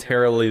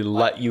voluntarily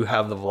let you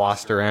have the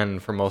Veloster N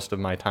for most of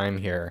my time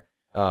here.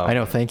 I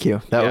know. Thank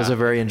you. That was a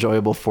very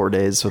enjoyable 4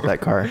 days with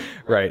that car.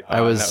 Right.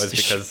 I was, that was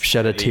because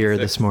shed a tear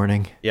this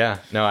morning. Yeah.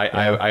 No,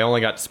 I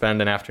only got to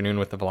spend an afternoon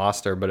with the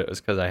Veloster, but it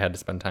was because I had to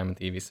spend time with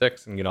the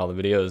EV6 and get all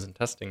the videos and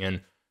testing in.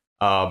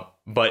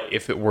 But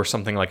if it were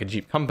something like a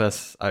Jeep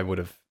Compass, I would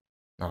have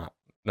not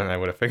then I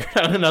would have figured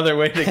out another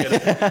way to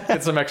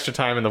get some extra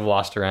time in the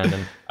Veloster end.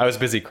 And I was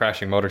busy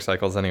crashing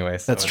motorcycles anyway.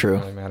 So That's true. It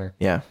didn't really matter.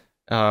 Yeah.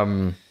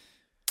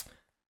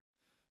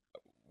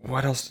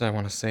 What else did I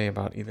want to say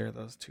about either of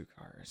those two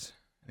cars?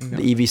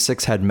 The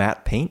EV6 had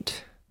matte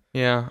paint.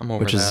 Yeah, I'm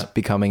over which that. is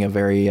becoming a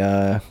very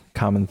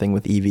common thing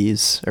with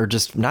EVs, or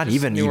just not Just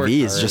even newer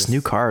EVs, cars. just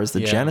new cars. The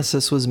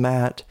Genesis was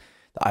matte.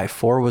 The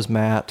i4 was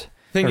matte.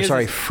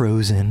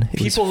 Frozen.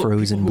 It was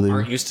frozen people blue. who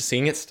aren't used to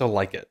seeing it still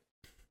like it.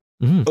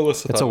 Mhm.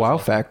 Alyssa It's thought a it wow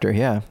was factor.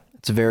 Yeah,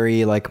 it's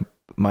very like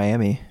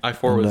Miami.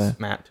 i4 was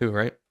matte too,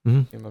 right?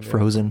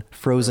 Frozen.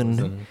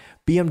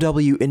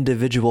 BMW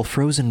individual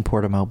frozen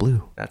Portimao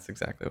blue. That's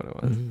exactly what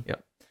it was.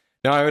 Yep.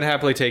 No, I would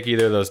happily take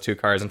either of those two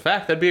cars. In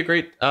fact, that'd be a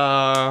great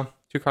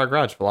two-car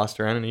garage.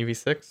 Veloster N and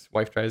EV6.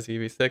 Wife drives the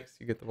EV6.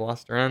 You get the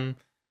Veloster N.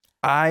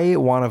 I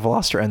want a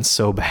Veloster N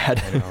so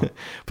bad,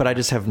 but I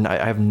just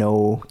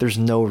there's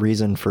no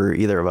reason for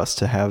either of us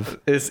to have.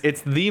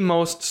 It's the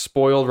most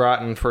spoiled,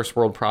 rotten first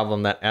world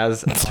problem that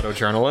as an auto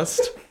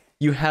journalist,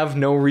 you have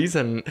no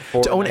reason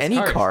to own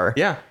any car.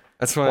 Yeah.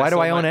 That's why. Why do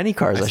I own any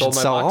cars? I should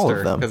sell all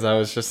of them. Because I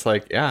was just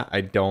like, yeah,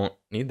 I don't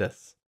need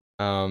this.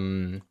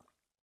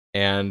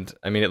 And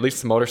I mean, at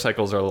least the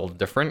motorcycles are a little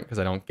different because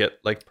I don't get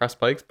like press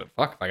bikes. But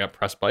fuck, if I got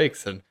press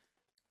bikes and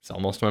sell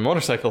most of my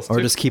motorcycles or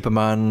too. just keep them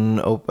on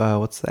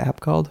what's the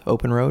app called?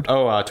 Open Road.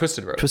 Oh,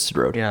 Twisted Road. Twisted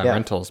Road. Yeah,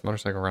 rentals,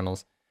 motorcycle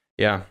rentals.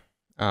 Yeah,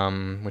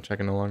 which I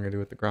can no longer do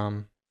with the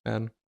Grom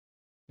ad.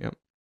 Yep.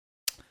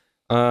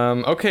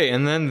 Okay,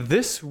 and then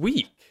this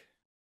week,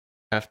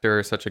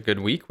 after such a good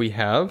week, we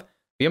have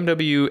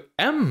BMW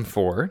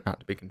M4, not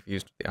to be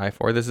confused with the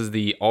i4. This is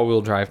the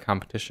all-wheel drive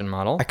competition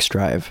model.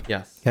 X-Drive.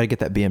 Yes. Got to get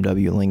that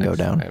BMW lingo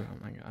down. Oh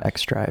my gosh.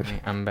 X-Drive.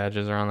 The M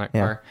badges are on that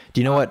car.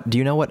 Do you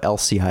know what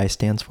LCI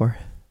stands for?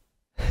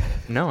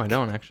 No, I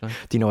don't actually.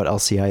 Do you know what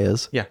LCI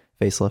is? Yeah.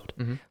 Facelift.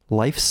 Mm-hmm.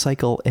 Life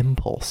Cycle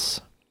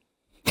Impulse.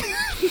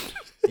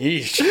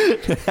 Yeesh.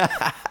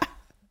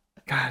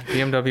 God,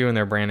 BMW and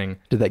their branding.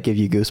 Did that give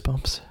you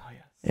goosebumps? Oh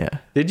yes. Yeah.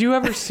 Did you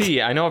ever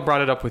see? I know I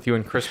brought it up with you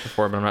and Chris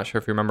before, but I'm not sure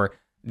if you remember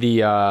the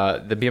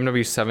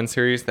BMW 7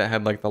 Series that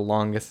had like the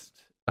longest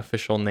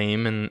official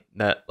name and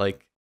that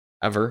like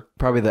ever.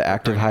 Probably the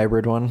active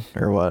hybrid one,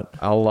 or what?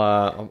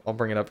 I'll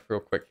bring it up real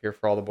quick here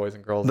for all the boys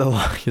and girls. The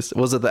longest,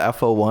 was it the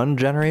F01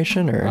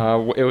 generation,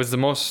 or? It was the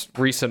most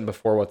recent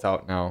before what's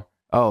out now.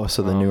 Oh,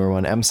 so the newer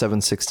one,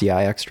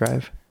 M760i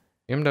X-Drive.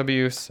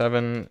 BMW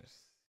 7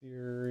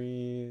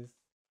 Series.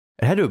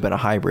 It had to have been a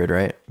hybrid,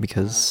 right?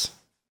 Because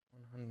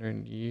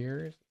 100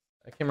 years.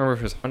 I can't remember if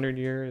it was 100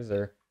 years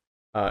or.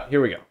 Here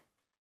we go.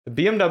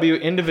 The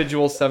BMW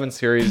individual 7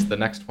 Series, the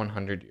next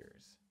 100 years.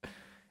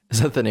 Is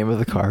that the name of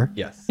the car?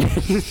 Yes.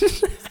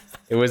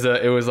 It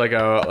was like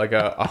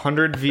a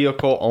 100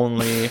 vehicle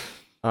only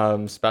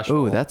special.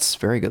 Oh, that's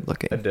very good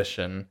looking.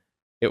 Edition.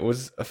 It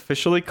was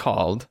officially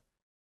called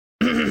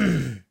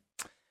BMW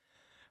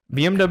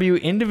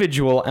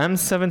Individual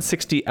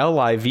M760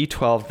 Li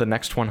V12 the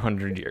next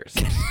 100 years.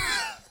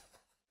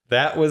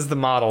 That was the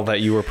model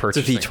that you were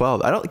purchasing. It's a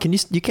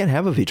V12. You can't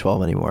have a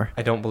V12 anymore.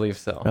 I don't believe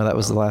so. No, that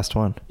was the last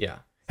one. Yeah.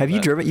 Have you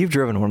driven? You've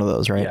driven one of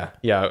those, right? Yeah.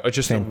 Yeah.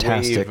 Just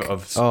fantastic. A wave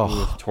of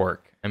smooth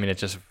torque. I mean, it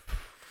just.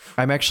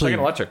 It's like an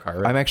electric car,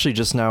 right? I'm actually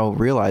just now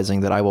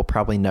realizing that I will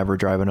probably never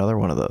drive another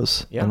one of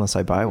those unless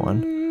I buy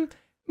one.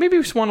 Maybe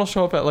one will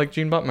show up at like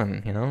Gene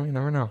Buttman. You know, you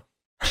never know.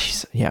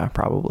 Jeez, yeah,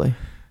 probably.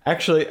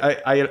 Actually,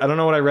 I don't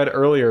know what I read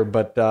earlier,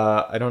 but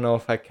I don't know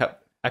if I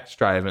kept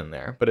X-Drive in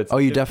there. But it's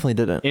you definitely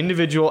didn't.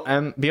 Individual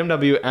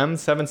BMW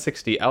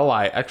M760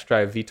 Li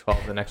X-Drive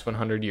V12 the next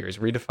 100 years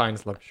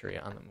redefines luxury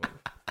on the move.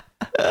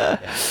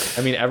 Yeah.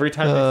 I mean, every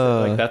time they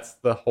say, like, that's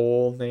the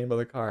whole name of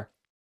the car.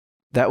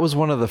 That was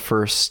one of the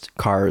first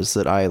cars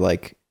that I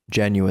like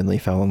genuinely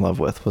fell in love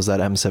with, was that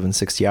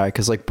M760i,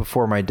 because like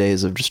before my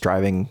days of just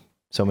driving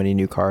so many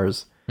new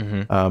cars,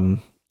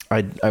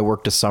 I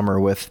worked a summer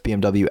with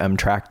BMW M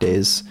Track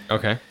Days.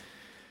 Okay.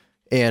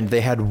 And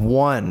they had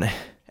one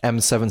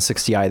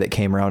M760i that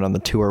came around on the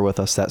tour with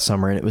us that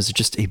summer, and it was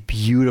just a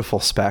beautiful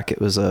spec.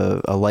 It was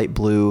a light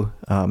blue,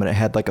 and it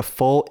had like a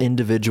full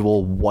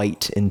individual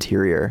white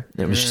interior.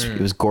 It was it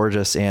was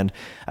gorgeous, and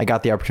I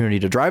got the opportunity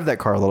to drive that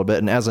car a little bit.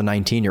 And as a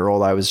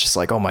 19-year-old, I was just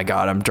like, oh my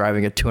god, I'm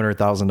driving a $200,000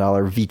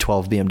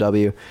 V12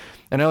 BMW.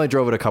 And I only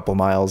drove it a couple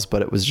miles,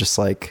 but it was just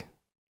like,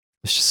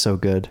 it's just so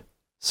good,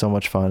 so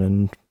much fun,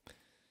 and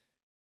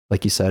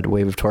like you said,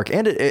 wave of torque.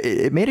 And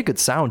it made a good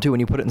sound too. When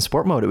you put it in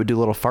sport mode, it would do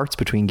little farts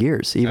between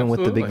gears, even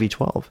with the big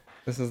V12.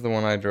 This is the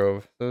one I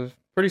drove. So it was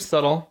pretty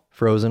subtle.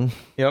 Frozen.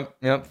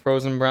 Yep.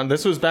 Frozen brown.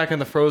 This was back in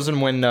the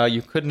Frozen when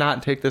you could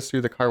not take this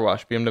through the car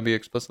wash. BMW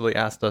explicitly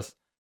asked us,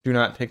 do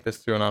not take this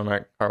through an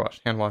automatic car wash,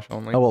 hand wash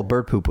only. Oh, well,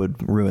 bird poop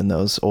would ruin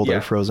those older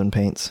Frozen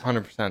paints.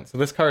 100%. So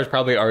this car is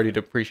probably already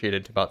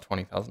depreciated to about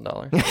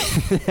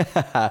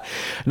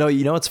 $20,000. No,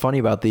 you know what's funny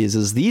about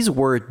these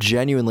were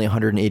genuinely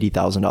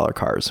 $180,000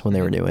 cars when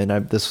they were new.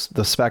 And the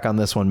spec on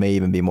this one may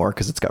even be more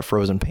because it's got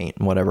Frozen paint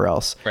and whatever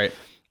else. Right.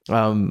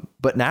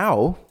 But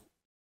now,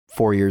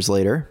 4 years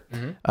later,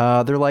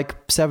 they're like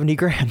 70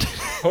 grand.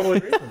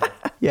 Totally reasonable.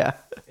 Yeah.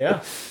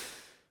 Yeah.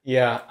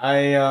 Yeah,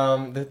 I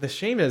the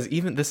shame is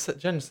even this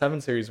Gen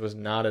 7 series was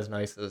not as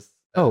nice as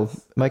Mike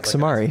like an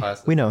Samari.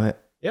 S-Class. We know it.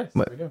 Yes,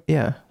 we do.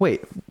 Yeah.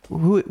 Wait,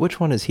 which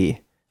one is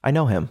he? I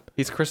know him.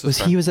 He's Chris's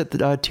friend. He was at the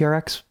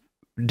TRX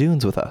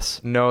Dunes with us.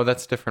 No,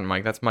 that's different,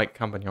 Mike. That's Mike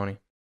Campagnoni.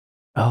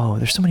 Oh,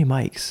 there's so many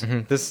Mikes.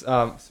 Mm-hmm. This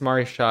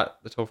Samari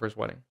shot the Topher's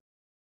wedding.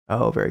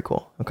 Oh, very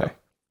cool. Okay.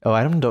 Oh,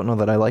 I don't know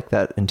that I like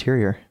that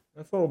interior.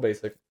 That's a little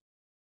basic.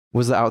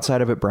 Was the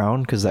outside of it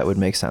brown? Because that would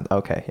make sense.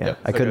 Okay, yeah. Yep,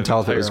 I couldn't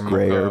tell if it was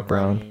gray or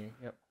brown. Brownie.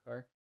 Yep.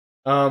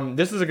 Sorry.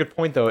 This is a good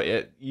point though.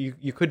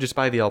 You could just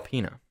buy the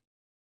Alpina.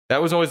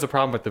 That was always the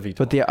problem with the V12.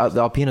 But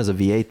the Alpina's a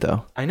V8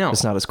 though. I know.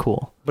 It's not as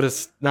cool. But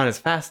it's not as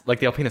fast. Like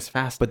the Alpina's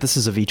fast. But this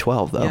is a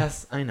V12 though.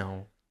 Yes, I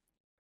know.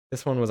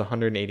 This one was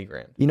 180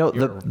 grand. You know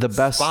the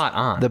best spot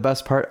on. The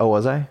best part. Oh,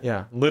 was I?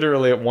 Yeah,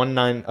 literally at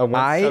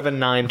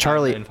 179.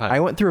 Charlie,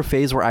 I went through a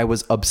phase where I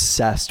was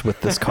obsessed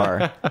with this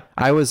car.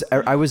 I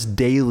was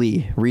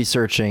daily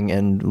researching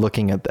and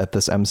looking at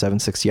this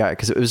M760i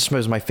because it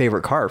was my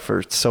favorite car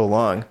for so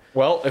long.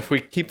 Well, if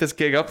we keep this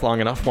gig up long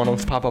enough, one will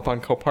pop up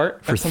on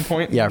Copart at some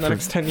point. Yeah, in the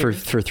next 10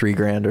 years. for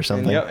 $3,000 or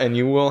something. And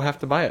you will have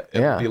to buy it.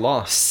 It'll be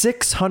lost.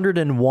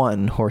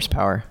 601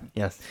 horsepower.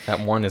 Yes, that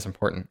one is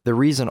important.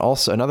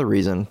 Another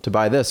reason to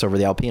buy this over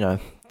the Alpina,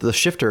 the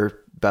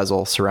shifter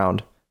bezel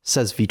surround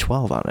says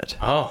V12 on it.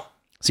 Oh.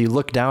 So you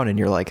look down and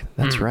you're like,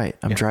 that's right.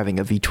 I'm driving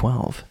a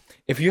V12.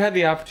 If you had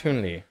the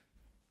opportunity,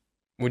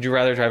 would you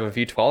rather drive a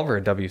V12 or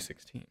a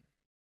W16?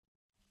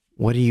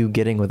 What are you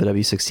getting with a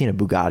W16? A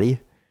Bugatti?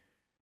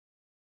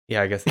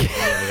 Yeah, I guess that's a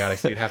Bugatti.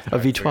 So you'd have to a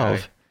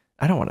V12.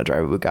 I don't want to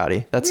drive a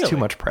Bugatti. That's too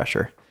much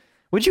pressure.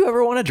 Would you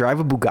ever want to drive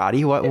a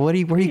Bugatti? Where do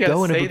you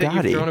go in a Bugatti?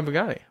 That you've thrown a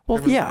Bugatti.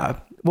 Well, yeah.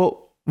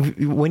 Well,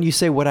 when you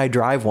say would I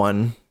drive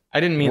one, I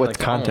didn't mean with like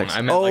context.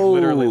 I meant like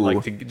literally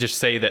like to just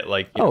say that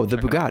like. The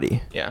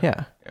Bugatti.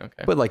 Yeah.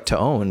 Okay. But like to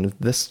own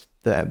the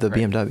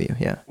BMW.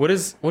 Yeah. What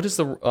is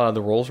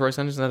the Rolls Royce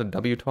engine? Is that a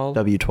W12?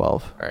 W12.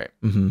 All right.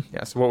 Mm-hmm.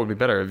 Yeah. So what would be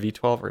better, a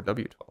V12 or a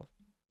W12?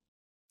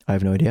 I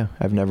have no idea.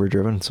 I've never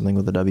driven something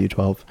with a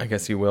W12. I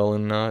guess you will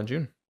in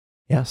June.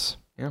 Yes.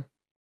 Yeah.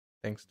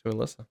 Thanks to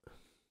Alyssa.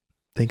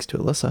 Thanks to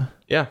Alyssa.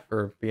 Yeah,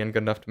 for being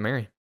good enough to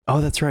marry. Oh,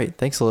 that's right.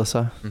 Thanks,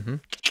 Alyssa. Mm-hmm.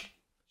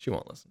 She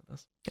won't listen to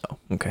this. Oh,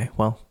 okay.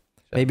 Well,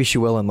 maybe she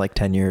will in like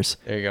 10 years.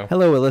 There you go.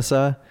 Hello,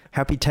 Alyssa.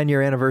 Happy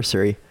 10-year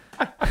anniversary.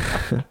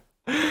 So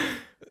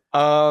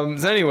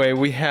anyway,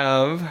 we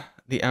have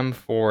the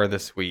M4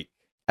 this week.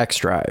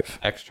 X-Drive.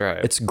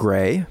 X-Drive. It's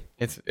gray.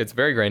 It's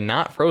very gray,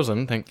 not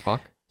frozen, thank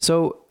fuck.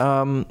 So,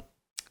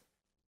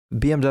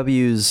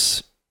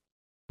 BMW's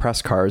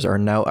press cars are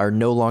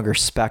no longer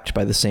spec'd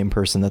by the same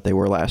person that they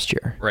were last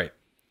year. Right.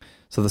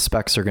 So the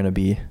specs are going to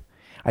be,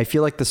 I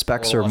feel like the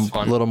specs are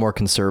a little more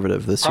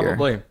conservative this year.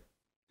 Probably.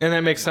 And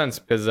that makes sense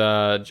because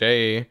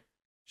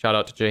shout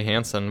out to Jay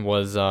Hansen,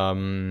 was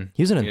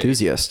he was an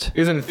enthusiast. He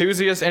was an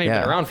enthusiast and he'd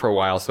been around for a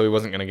while, so he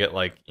wasn't gonna get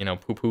like,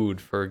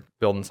 poo-pooed for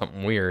building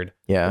something weird.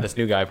 Yeah. But this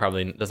new guy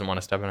probably doesn't want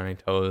to step on any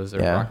toes or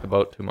rock the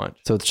boat too much.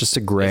 So it's just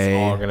a gray.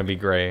 It's all gonna be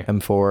gray.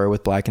 M4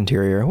 with black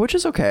interior, which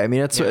is okay. I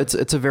mean, it's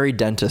a very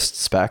dentist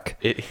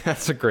spec.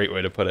 That's a great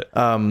way to put it.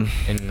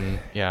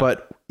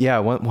 But yeah,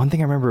 one thing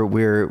I remember,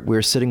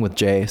 we're sitting with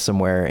Jay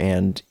somewhere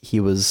and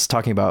he was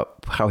talking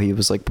about how he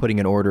was like putting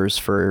in orders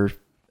for,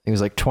 it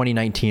was like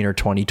 2019 or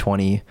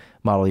 2020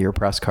 model year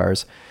press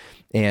cars.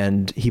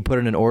 And he put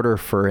in an order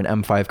for an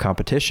M5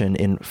 competition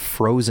in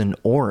frozen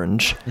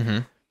orange. Mm-hmm.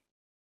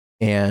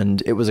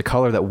 And it was a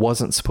color that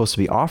wasn't supposed to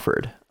be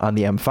offered on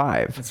the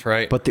M5. That's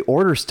right. But the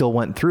order still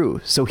went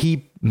through. So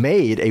he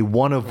made a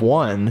one of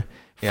one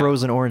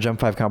frozen orange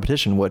M5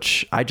 competition,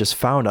 which I just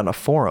found on a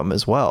forum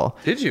as well.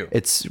 Did you?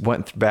 It's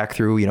went back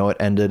through, it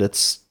ended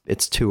its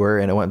tour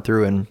and it went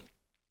through and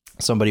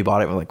somebody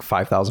bought it with like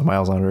 5,000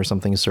 miles on it or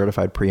something,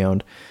 certified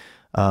pre-owned.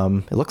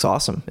 It looks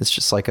awesome. It's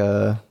just like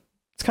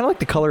it's kind of like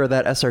the color of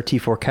that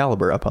SRT4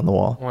 Caliber up on the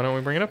wall. Why don't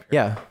we bring it up here?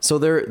 Yeah. So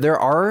there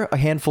are a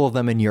handful of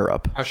them in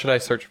Europe. How should I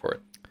search for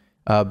it?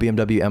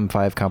 BMW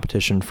M5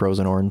 competition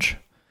frozen orange.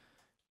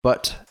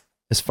 But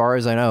as far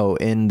as I know,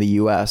 in the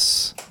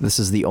US, this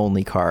is the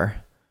only car.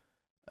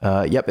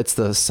 Yep, it's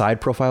the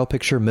side profile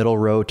picture, middle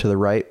row to the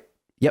right.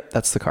 Yep,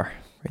 that's the car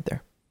right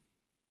there.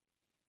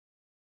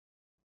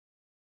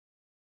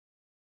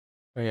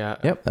 Oh, yeah.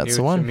 Yep, that's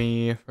the one.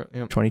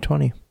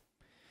 2020.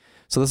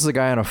 So this is a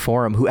guy on a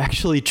forum who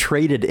actually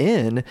traded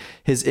in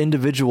his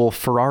individual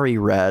Ferrari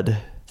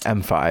red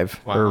M5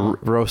 or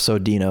Rosso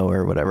Dino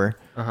or whatever.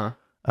 Uh-huh.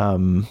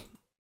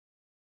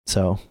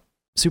 So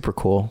super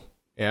cool.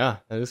 Yeah,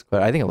 that is cool.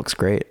 But I think it looks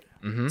great.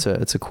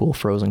 Mm-hmm. It's a cool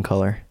frozen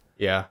color.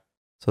 Yeah.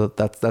 So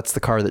that's the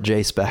car that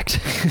Jay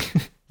spec'd.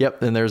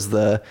 Yep, and there's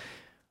the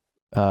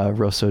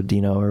Rosso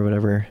Dino or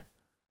whatever.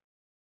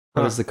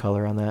 What is the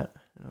color on that?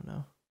 I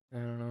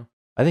don't know.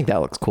 I think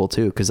that looks cool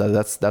too, because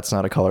that's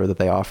not a color that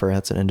they offer.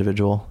 That's an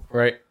individual.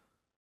 Right.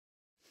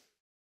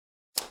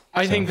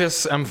 I think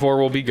this M4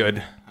 will be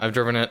good. I've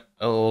driven it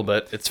a little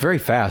bit. It's very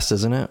fast,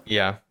 isn't it?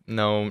 Yeah.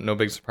 No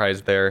big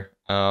surprise there.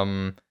 I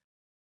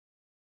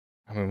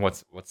mean,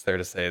 what's there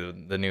to say?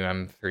 The new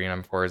M3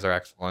 and M4s are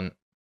excellent.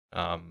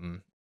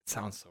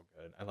 sounds so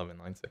good. I love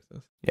inline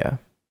sixes. Yeah.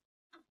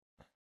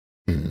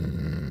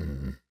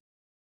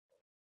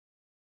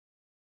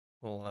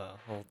 Little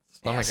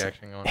stomach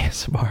action going.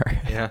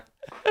 ASMR. Yeah.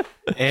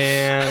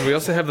 And we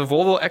also have the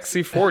Volvo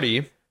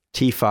XC40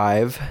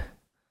 T5,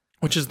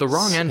 which is the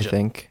wrong engine. I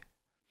think.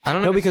 I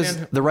don't know. know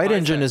Because the right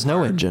engine is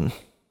no engine.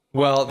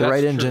 Well, the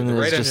right engine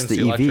is just the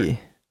EV. Electric.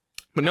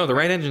 But no, the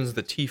right engine is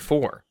the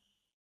T4.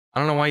 I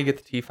don't know why you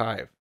get the T5.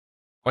 Why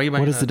are you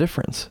buying What is the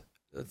difference?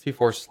 The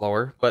T4 is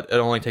slower, but it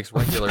only takes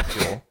regular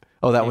fuel.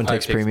 Oh, that T5 one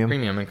takes premium.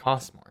 Premium and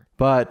costs more.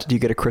 But do you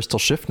get a crystal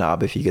shift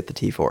knob if you get the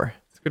T4?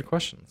 It's a good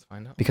question. Let's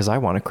find out. Because I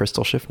want a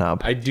crystal shift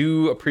knob. I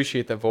do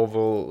appreciate that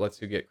Volvo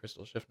lets you get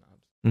crystal shift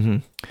knobs.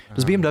 Mm-hmm.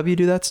 Does BMW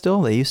do that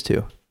still? They used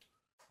to.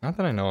 Not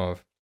that I know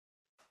of.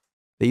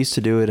 They used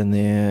to do it in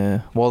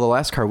the the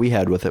last car we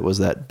had with it was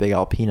that big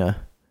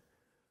Alpina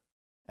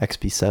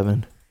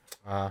XB7.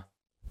 Oh,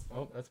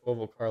 that's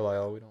Volvo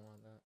Carlisle. We don't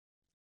want that.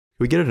 Can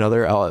we get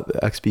another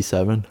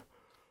XB7?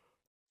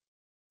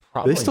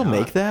 Probably They still not.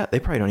 make that? They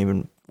probably don't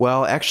even.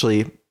 Well,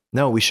 actually,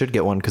 no. We should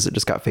get one because it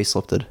just got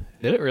facelifted.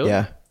 Did it really?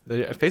 Yeah.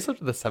 They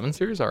facelifted the 7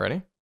 Series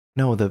already?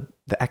 No, the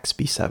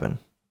XB7,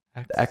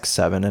 the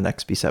X7 and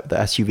XB7, the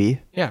SUV.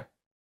 Yeah.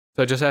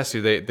 So I just asked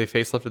you, they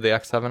facelifted the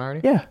X7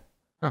 already? Yeah.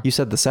 Huh. You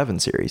said the 7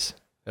 Series.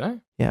 Did I?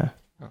 Yeah.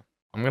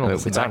 I'm gonna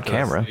listen It's back on to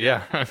camera. This.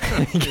 Yeah. I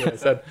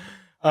said.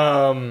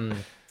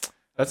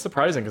 That's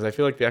surprising because I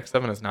feel like the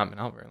X7 has not been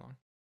out very long.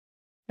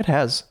 It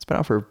has. It's been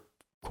out for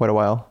quite a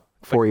while.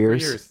 4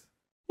 years.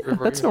 Yeah,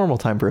 that's normal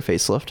time for a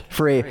facelift.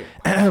 For a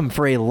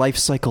for a life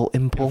cycle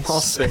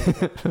impulse.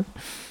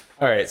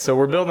 All right, so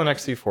we're building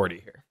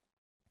XC40 here.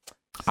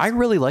 I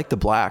really like the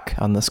black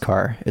on this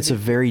car. It's a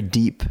very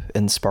deep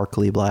and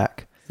sparkly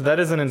black. So that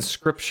is an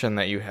inscription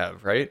that you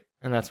have, right?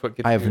 And that's what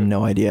gets I have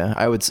no idea.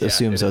 I would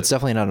assume so. is. It's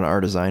definitely not an R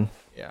design.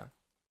 Yeah.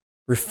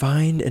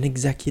 Refined and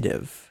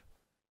executive.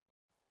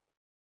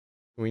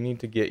 We need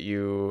to get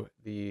you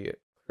the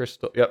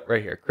crystal. Yep,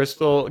 right here.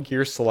 Crystal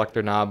gear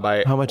selector knob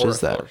by. How much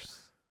is that?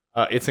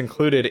 It's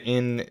included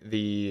in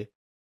the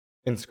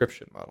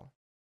inscription model.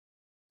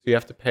 So you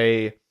have to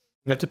pay.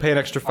 You have to pay an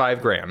extra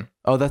 $5,000.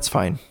 Oh, that's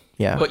fine.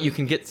 Yeah. But you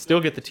can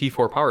still get the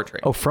T4 powertrain.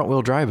 Oh, front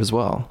wheel drive as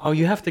well. Oh,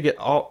 you have to get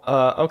all.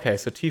 Okay,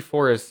 so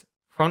T4 is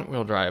front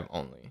wheel drive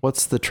only.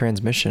 What's the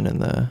transmission in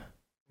the? I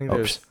think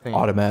there's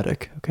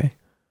automatic. Okay.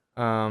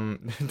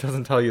 It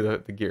doesn't tell you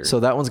the gear. So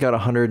that one's got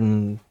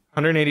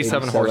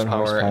 187 horsepower and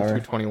horsepower.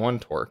 221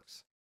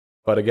 torques.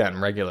 But again,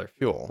 regular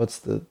fuel. What's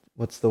the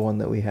one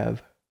that we have?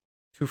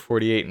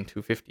 248 and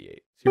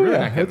 258. So you're really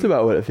not that's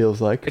about what it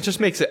feels like. It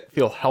just makes it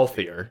feel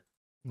healthier.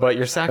 But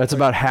your sacrifice. That's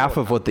about half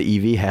of what the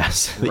EV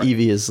has. The Right. EV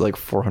is like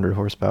 400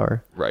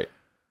 horsepower. Right.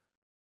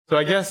 So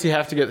I guess you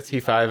have to get the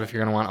T5 if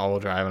you're going to want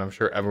all-wheel drive, and I'm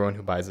sure everyone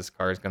who buys this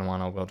car is going to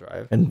want all-wheel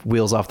drive. And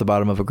wheels off the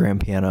bottom of a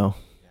grand piano.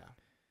 Yeah.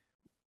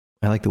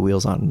 I like the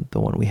wheels on the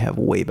one we have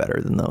way better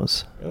than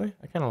those. Really?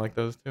 I kind of like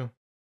those too.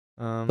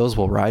 Those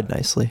will ride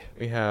nicely.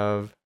 We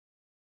have.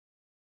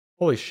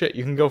 Holy shit!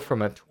 You can go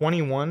from a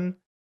 21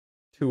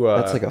 to a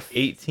That's like a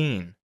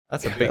 18.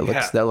 That's a big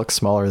gap. That looks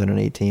smaller than an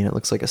 18. It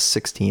looks like a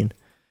 16.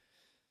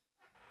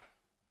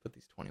 Put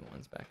these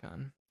 21s back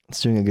on. It's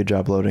doing a good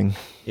job loading.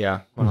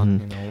 Yeah. Well,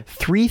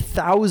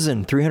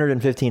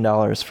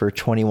 $3,315 for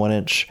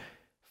 21-inch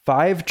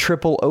 5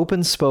 triple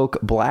open spoke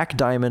black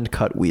diamond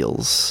cut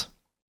wheels.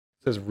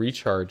 It says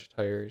recharge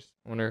tires.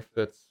 I wonder if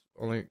that's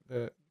only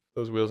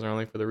those wheels are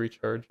only for the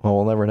recharge. Well,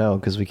 we'll never know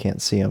because we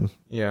can't see them.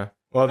 Yeah.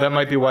 Well, that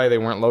might be why they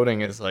weren't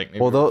loading. Is like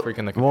maybe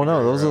freaking the. Well,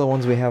 no, those are the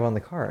ones we have on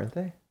the car, aren't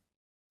they?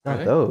 Not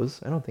Really?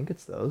 those. I don't think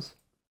it's those.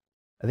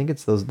 I think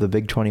it's the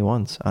big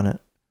 21s on it.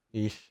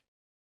 Yeesh.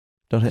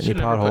 Don't hit any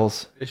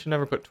potholes. They should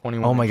never put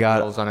 21 Oh my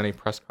God. wheels on any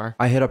press car.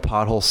 I hit a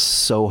pothole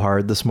so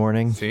hard this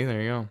morning. See,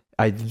 there you go.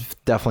 I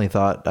definitely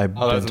thought I that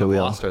was bent in a the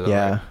wheel. Veloster, though,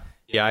 Yeah. right?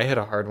 Yeah, I hit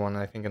a hard one.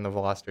 I think in the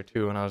Veloster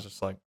too, and I was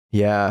just like,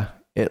 Yeah.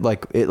 It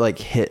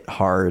hit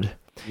hard.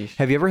 yeesh.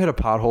 Have you ever hit a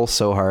pothole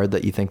so hard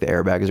that you think the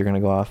airbags are going to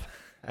go off?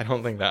 I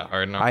don't think that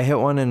hard. No. I hit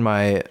one in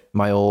my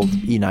old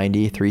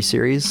E90 3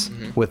 Series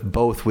with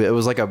both. It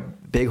was like a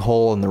big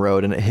hole in the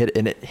road, and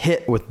it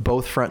hit with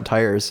both front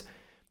tires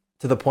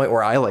to the point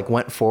where I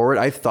went forward.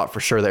 I thought for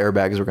sure the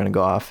airbags were going to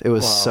go off. It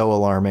was so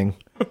alarming.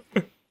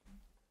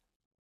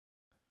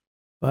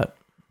 But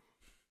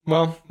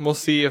Well, we'll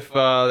see if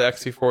the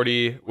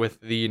XC40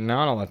 with the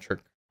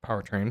non-electric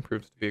powertrain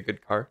proves to be a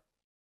good car.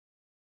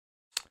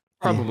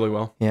 Probably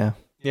will. yeah.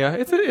 Yeah,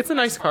 it's a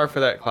nice car for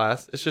that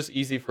class. It's just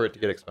easy for it to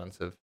get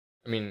expensive.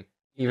 I mean,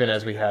 even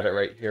as we had it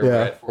right here, we're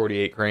at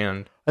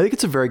 $48,000. I think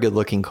it's a very good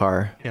looking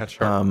car. Yeah,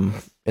 sure.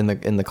 In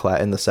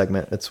the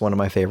segment, it's one of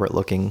my favorite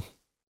looking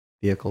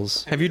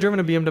vehicles. Have you driven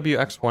a BMW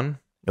X1?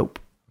 Nope.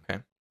 Okay.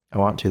 I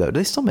want to though. Do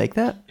they still make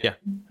that? Yeah.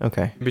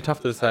 Okay. It'd be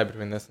tough to decide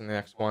between this and the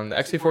X1. The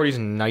XC40 is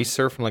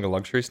nicer from a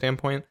luxury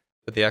standpoint,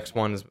 but the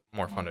X1 is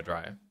more fun to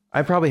drive.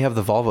 I probably have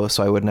the Volvo,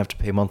 so I wouldn't have to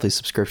pay monthly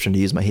subscription to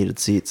use my heated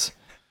seats.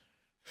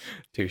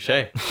 Touche.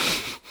 Got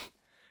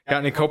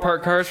any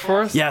Copart cars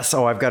for us? Yes.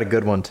 Oh, I've got a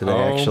good one today,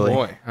 actually. Oh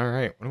boy. All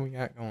right. What do we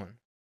got going?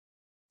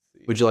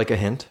 Would you like a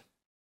hint?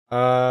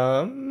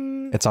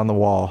 It's on the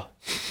wall.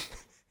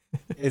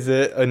 Is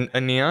it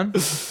a neon?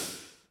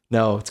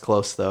 No, it's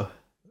close though.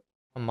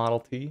 A Model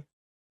T?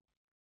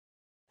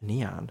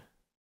 Neon.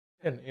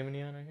 Yeah, you have a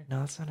neon right here? No,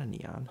 that's not a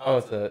neon. Oh,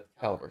 it's a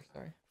Caliber,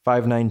 sorry.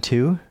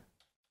 592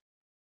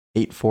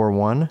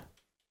 841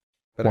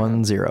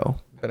 10.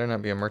 Better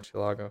not be a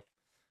Murcielago.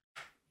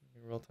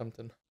 You're real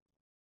tempted.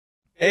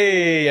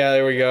 Hey, yeah,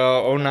 there we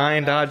go.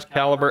 09 Dodge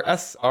Caliber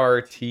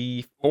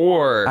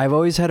SRT4. I've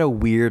always had a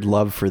weird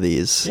love for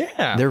these.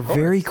 Yeah, They're of course.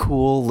 very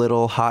cool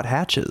little hot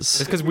hatches.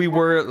 It's because we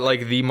were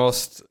like the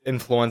most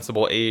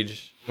influenceable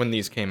age when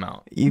these came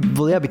out.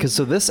 Well, yeah, because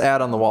so this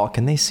ad on the wall,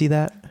 can they see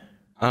that?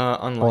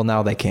 Well,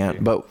 now they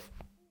can't, but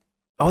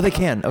they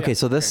can. Okay, yeah,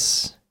 so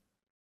this,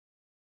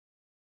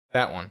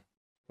 that one,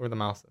 where the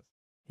mouse is.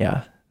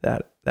 yeah,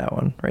 that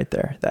one right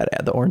there, that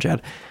ad, the orange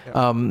ad,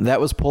 that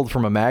was pulled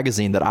from a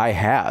magazine that I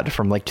had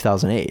from like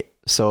 2008.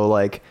 So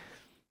like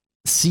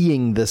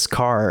seeing this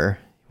car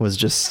was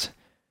just,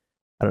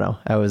 I don't know.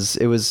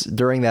 It was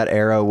during that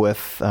era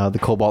with the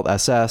Cobalt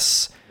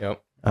SS.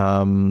 Yep.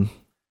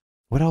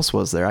 What else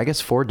was there? I guess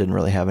Ford didn't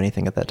really have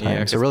anything at that time.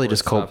 Yeah, so really Ford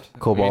just stopped.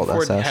 Cobalt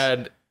Ford SS.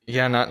 had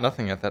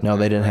nothing at that. No, time,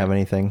 they didn't right? have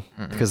anything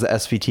because the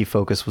SVT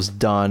Focus was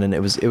done, and it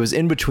was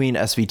in between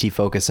SVT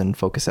Focus and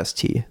Focus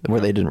ST,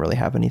 where they didn't really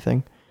have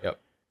anything. Yep.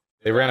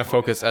 They ran a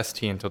Focus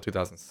ST until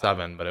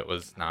 2007, but it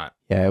was not.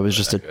 Yeah, it was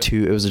just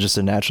It was just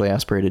a naturally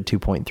aspirated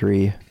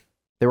 2.3.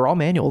 They were all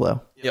manual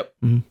though. Yep.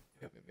 Mhm.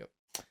 Yep.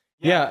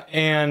 Yeah,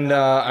 and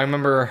I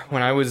remember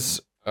when I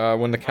was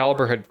when the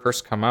Caliber had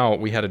first come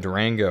out, we had a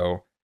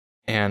Durango,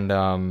 and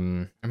or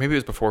maybe it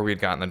was before we had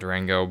gotten the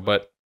Durango,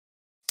 but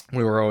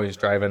we were always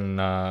driving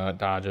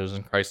Dodges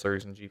and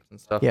Chryslers and Jeeps and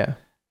stuff. Yeah.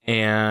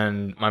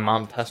 And my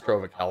mom test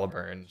drove a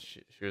Caliber, and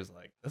she was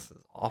like, "This is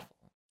awful."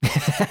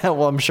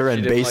 Well, I'm sure in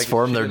She didn't base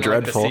form she they're didn't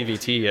dreadful. Like the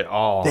CVT at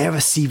all. They have a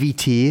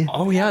CVT.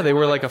 Oh yeah, they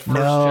were like a first gen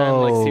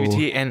like No.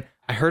 CVT, and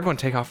I heard one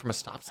take off from a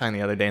stop sign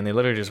the other day, and they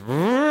literally just.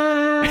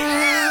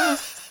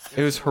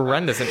 It was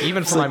horrendous, and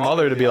even for my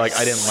mother to be like,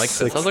 "I didn't like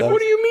this," I was like, "What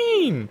do you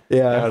mean?"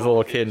 Yeah. And I was a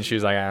little kid, and she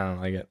was like, "I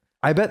don't like it."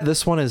 I bet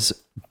this one is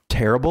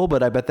terrible,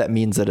 but I bet that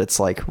means that it's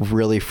like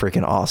really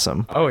freaking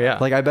awesome. Oh yeah.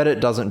 Like I bet it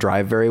doesn't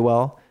drive very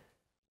well,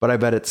 but I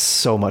bet it's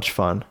so much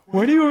fun.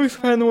 Why do you always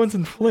find the ones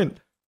in Flint?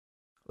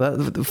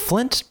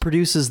 Flint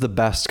produces the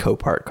best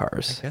Copart I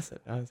cars. guess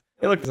it does.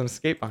 Hey, look, there's an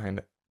Escape behind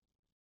it.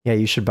 Yeah,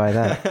 you should buy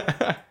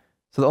that.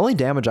 So the only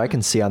damage I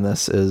can see on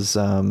this is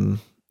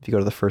if you go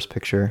to the first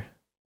picture,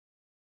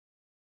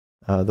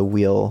 the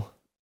wheel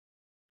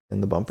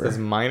and the bumper. There's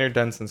minor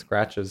dents and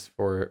scratches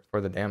for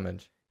the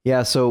damage.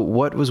 Yeah, so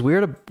what was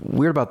weird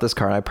about this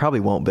car, and I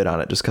probably won't bid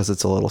on it just because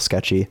it's a little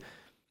sketchy.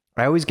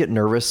 I always get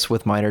nervous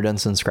with minor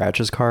dents and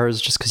scratches cars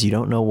just because you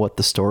don't know what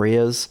the story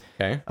is.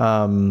 Okay.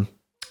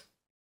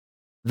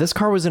 This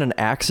car was in an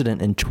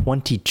accident in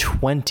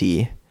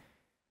 2020,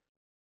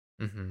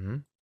 Mm-hmm.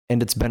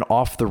 and it's been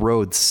off the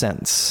road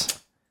since.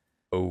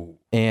 Oh.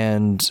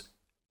 And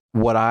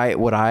what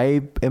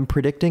I am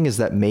predicting is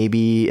that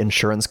maybe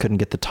insurance couldn't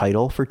get the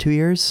title for 2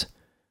 years.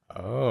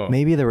 Oh.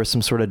 Maybe there was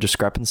some sort of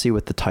discrepancy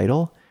with the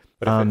title.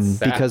 But if it's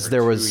sat because for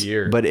there 2 was,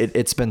 years. but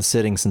it's been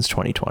sitting since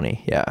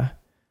 2020. Yeah.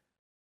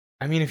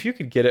 I mean, if you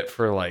could get it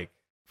for like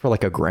For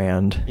like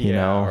 $1,000, you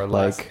know, or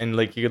less, like, and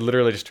like you could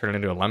literally just turn it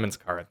into a Lemons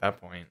car at that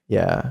point.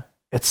 yeah,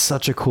 it's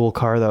such a cool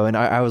car though. And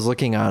I was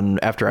looking on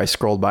after I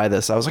scrolled by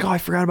this, I was like, oh, I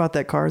forgot about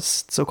that car.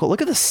 It's so cool.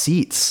 Look at the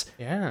seats.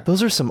 Yeah.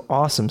 Those are some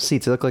awesome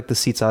seats. They look like the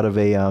seats out of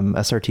a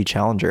SRT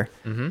Challenger.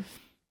 Mm-hmm.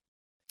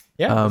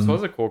 Yeah, this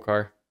was a cool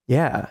car.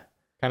 Yeah.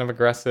 Kind of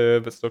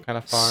aggressive, but still kind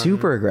of fun.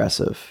 Super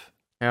aggressive.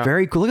 Yeah.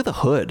 Very cool. Look at the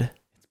hood.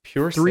 It's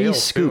pure 3 sale, too.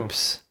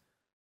 scoops.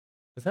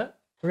 Is that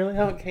really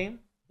how it came?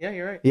 Yeah,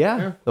 you're right.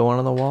 Yeah. The one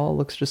on the wall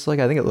looks just like,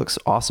 I think it looks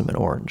awesome in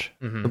orange.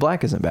 Mhm. The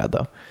black isn't bad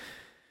though.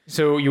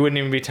 So you wouldn't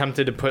even be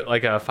tempted to put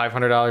like a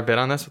 $500 bid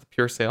on this with a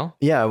pure sale?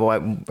 Yeah.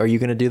 Well, are you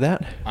going to do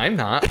that? I'm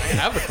not. I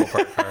have a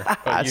Copart car.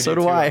 But you So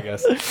do too, I.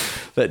 guess.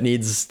 That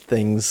needs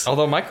things.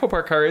 Although my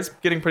Copart car is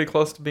getting pretty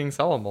close to being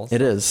sellable. So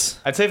It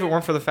is. I'd say if it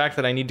weren't for the fact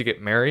that I need to get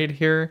married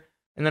here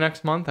in the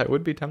next month, I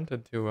would be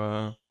tempted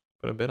to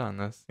put a bid on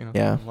this. You know,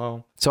 Yeah. something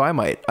low. So I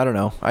might. I don't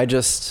know. I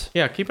just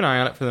Yeah, keep an eye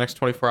on it for the next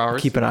 24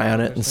 hours. keep an eye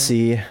on it and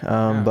see.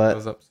 Yeah, But it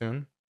goes up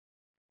soon.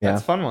 yeah.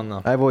 That's a fun one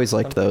though. I've always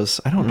liked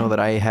those. I don't know that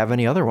I have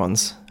any other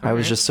ones. I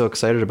was Alright. just so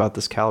excited about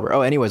this Caliber.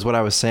 Oh, anyways, what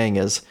I was saying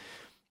is,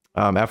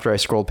 after I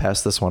scrolled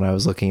past this one, I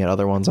was looking at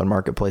other ones on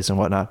Marketplace and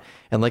whatnot,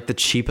 and like the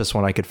cheapest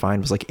one I could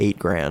find was like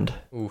 $8,000.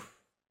 Oof.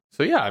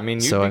 So yeah, I mean,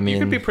 you, So, I you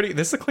could be mean- pretty.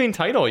 This is a clean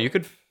title. You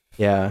could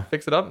Yeah,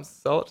 fix it up and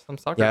sell it to some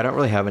sucker. yeah. I don't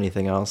really have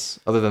anything else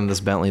other than this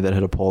Bentley that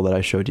hit a pole that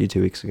I showed you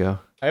 2 weeks ago.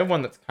 I have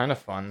one that's kind of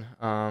fun.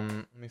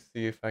 Let me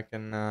see if I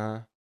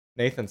can.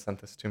 Nathan sent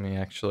this to me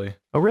actually.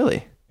 Oh,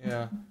 really?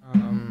 Yeah.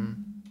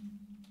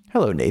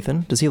 Hello,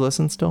 Nathan. Does he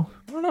listen still?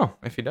 I don't know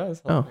if he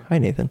does. Oh, hi,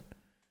 Nathan.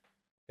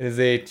 It is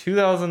a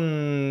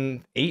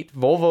 2008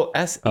 Volvo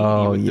S80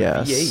 Oh, with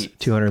yes. the V8.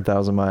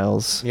 200,000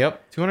 miles.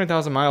 Yep,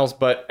 200,000 miles.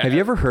 But Have you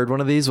ever heard one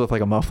of these with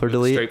like a muffler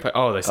delete? Straight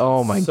oh, they sound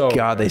Oh my so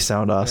God, good. they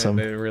sound Yeah, awesome.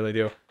 they really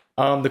do.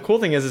 The cool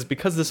thing is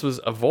because this was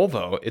a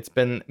Volvo, it's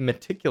been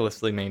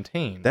meticulously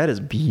maintained. That is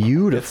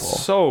beautiful.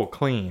 It's so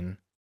clean.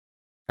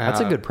 That's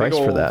a good price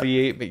big for old that.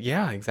 V8, but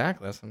yeah,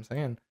 exactly. That's what I'm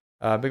saying.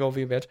 Big old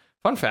V8.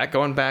 Fun fact,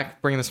 going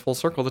back, bringing this full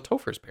circle, the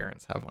Topher's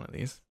parents have one of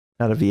these.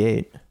 Not a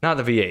V8. Not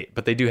the V8,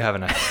 but they do have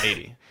an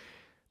S80.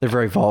 They're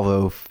very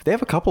Volvo. They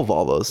have a couple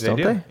Volvos,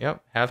 don't they?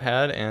 Yep, have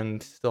had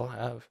and still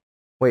have.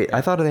 Wait,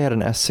 I thought they had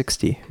an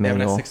S60 manual.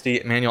 They have an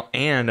S60 manual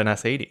and an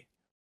S80.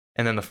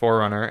 And then the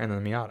 4Runner and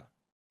then the Miata.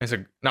 It's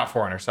not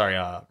 4Runner, sorry.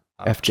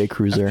 FJ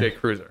Cruiser. FJ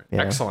Cruiser.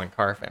 Yeah. Excellent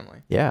car family.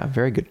 Yeah,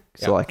 very good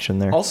selection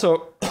there.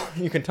 Also,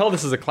 you can tell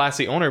this is a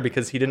classy owner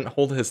because he didn't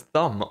hold his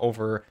thumb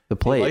over The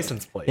plate.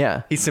 license plate.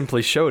 Yeah. He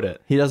simply showed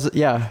it. He does.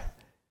 Yeah.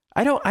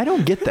 I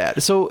don't get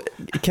that. So,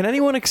 can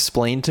anyone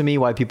explain to me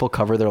why people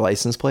cover their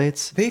license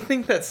plates? They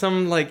think that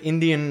some like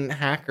Indian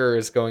hacker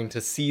is going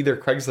to see their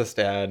Craigslist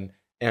ad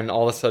and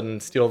all of a sudden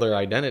steal their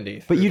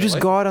identity. But you just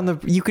go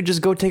out you could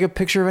just go take a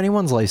picture of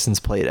anyone's license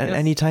plate at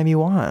any time you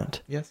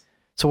want. Yes.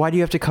 So why do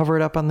you have to cover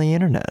it up on the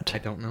internet? I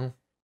don't know.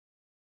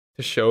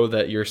 To show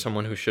that you're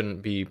someone who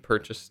shouldn't be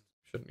purchased.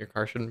 Your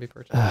car shouldn't be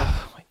purchased.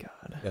 Oh my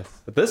God. Yes.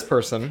 But this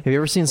person. Have you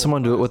ever seen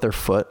someone do it with their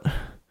foot?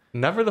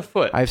 Never the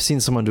foot. I've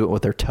seen someone do it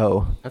with their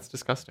toe. That's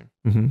disgusting.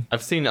 Mm-hmm.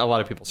 I've seen a lot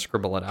of people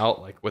scribble it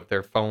out like with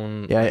their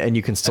phone. Yeah, and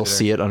you can still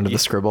see it under the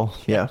scribble.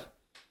 Yeah.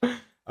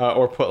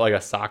 Or put like a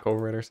sock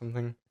over it or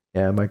something.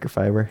 Yeah,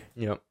 microfiber.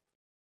 Yep.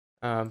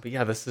 But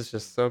yeah, this is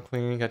just so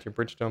clean. You got your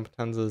Bridgestone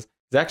Potenzas.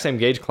 Exact same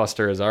gauge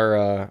cluster as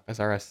our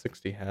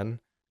S60 had.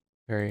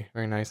 Very,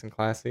 very nice and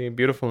classy.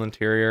 Beautiful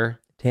interior.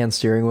 Tan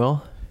steering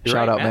wheel. You're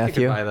Shout right, out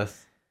Matthew. Could buy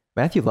this.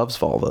 Matthew loves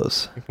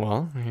Volvos.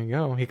 Well, there you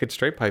go. He could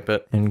straight pipe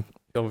it. And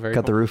Feel very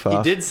got the roof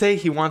off. He did say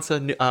he wants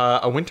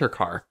a winter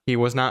car. He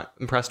was not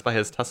impressed by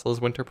his Tesla's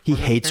winter. He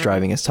hates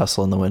driving his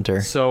Tesla in the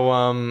winter.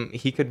 So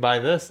he could buy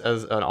this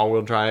as an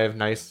all-wheel drive,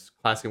 nice,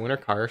 classy winter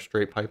car.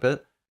 Straight pipe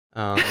it.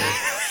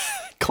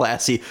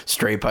 Classy,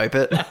 straight pipe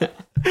it.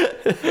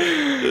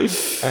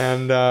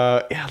 And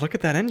yeah, look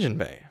at that engine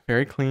bay.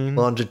 Very clean.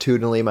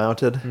 Longitudinally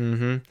mounted.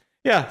 Mm-hmm.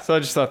 Yeah, so I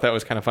just thought that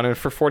was kind of fun. And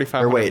for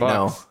 $4,500. Or wait,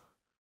 no.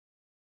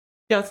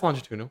 Yeah, it's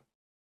longitudinal.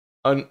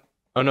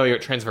 Oh no, you're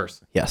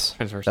transverse. Yes,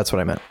 Transverse. that's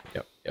what I meant.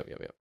 Yep.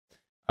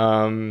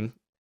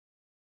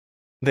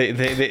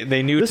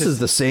 They knew This is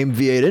the same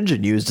V8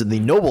 engine used in the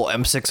Noble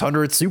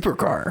M600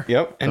 supercar.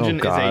 Yep. Engine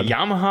is a God.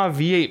 Yamaha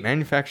V8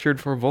 manufactured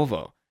for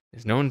Volvo.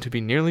 Is known to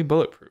be nearly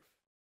bulletproof.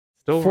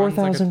 Still runs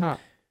like a 4,000. top.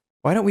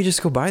 Why don't we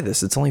just go buy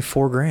this? It's only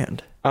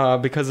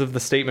 $4,000. Because of the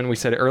statement we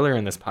said earlier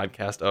in this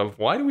podcast of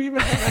why do we even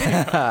have any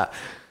of them?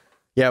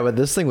 Yeah, but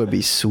this thing would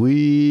be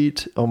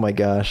sweet. Oh my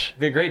gosh. It'd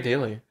be a great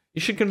daily.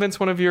 You should convince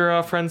one of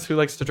your friends who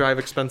likes to drive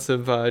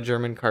expensive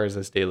German cars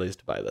as dailies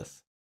to buy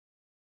this.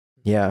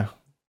 Yeah.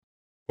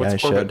 What's I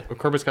Corbett? should.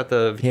 Corbett's got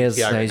the He has,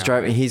 GTI right he's now,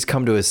 driving. right? He's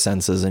come to his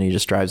senses and he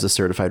just drives a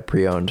certified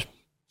pre-owned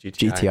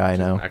GTI which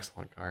now. is an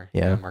excellent car.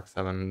 Yeah. Mark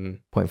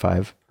 7.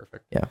 0.5.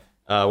 Perfect.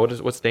 Yeah.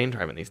 What's Dane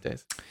driving these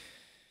days?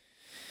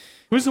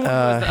 Who's the one who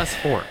has the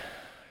S4?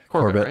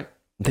 Corbett, right?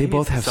 They He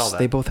both needs to sell have. that.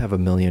 They both have a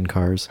million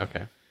cars.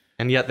 Okay.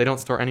 And yet they don't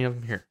store any of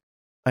them here.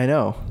 I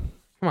know.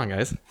 Come on,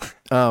 guys.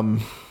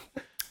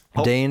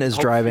 Dane is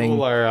driving.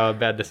 Fuel our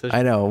bad decision.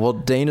 I know. Well,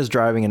 Dane is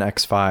driving an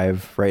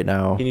X5 right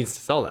now. He needs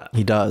to sell that.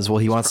 He does. Well,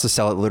 he wants to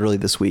sell it literally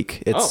this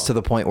week. It's to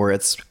the point where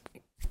it's.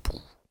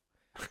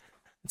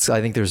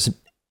 I think there's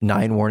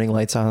 9 warning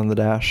lights on the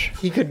dash.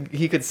 He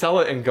could sell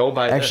it and go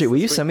buy. Actually, will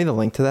you this send me the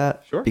link to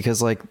that? Sure.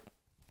 Because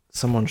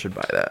someone should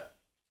buy that.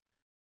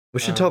 We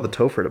should tell the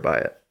Topher to buy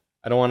it.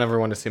 I don't want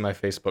everyone to see my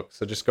Facebook,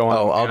 so just go on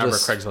I'll Ann Arbor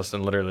just- Craigslist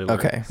and literally.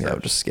 Okay. Yeah,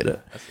 search. just get it.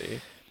 I see.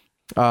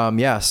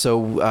 Yeah.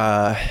 So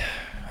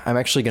I'm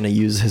actually going to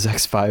use his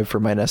X5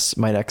 for my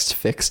next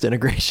fixed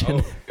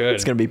integration. Oh, good.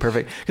 It's going to be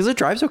perfect because it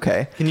drives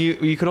okay.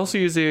 You could also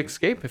use the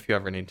Escape if you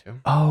ever need to.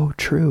 Oh,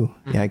 true.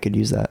 Yeah, I could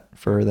use that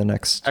for the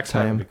next X5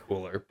 time. would be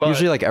cooler. But,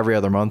 Usually every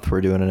other month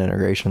we're doing an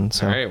integration.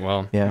 So all right.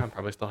 Well, yeah. yeah, I'll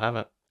probably still have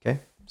it. okay.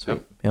 Sweet.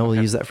 Yep. Yeah, we'll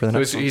use that for the So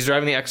next one. he's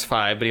driving the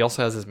X5, but he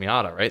also has his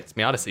Miata, right? It's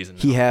Miata season.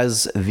 Now. He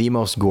has the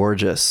most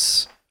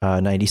gorgeous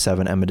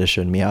 97 M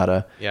Edition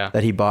Miata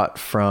that he bought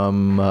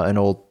from an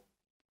old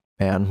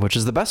man, which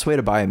is the best way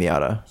to buy a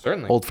Miata.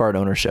 Certainly. Old fart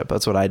ownership.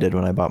 That's what I did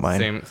when I bought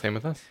mine. Same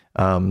with us.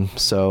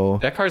 So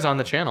That car's on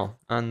the channel,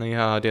 on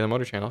the Daily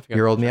Motor channel. If you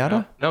your guys old wanna check it Miata?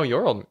 out. No,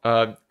 your old.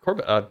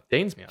 Corbett,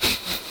 Dane's Miata.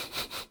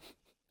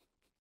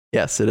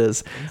 Yes, it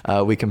is.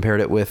 We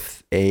compared it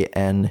with a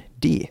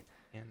ND.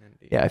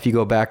 Yeah, if you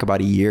go back about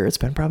a year, it's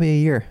been probably a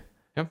year.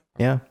 Yep.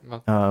 Yeah.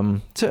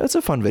 So it's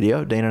a fun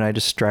video. Dane and I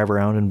just drive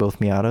around in both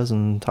Miatas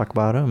and talk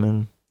about them,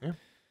 and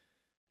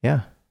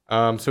yeah.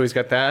 So he's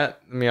got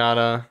that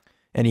Miata.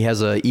 And he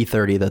has a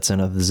E30 that's in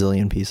a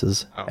zillion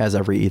pieces, as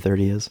every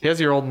E30 is. He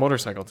has your old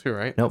motorcycle too,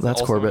 right? Nope,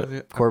 that's also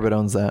Corbett. Corbett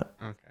owns that.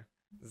 Okay.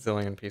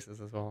 Zillion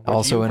pieces as well.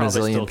 Also you in a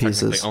probably zillion still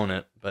pieces. technically own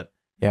it, but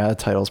Yeah, the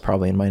title's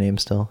probably in my name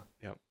still.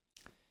 yep.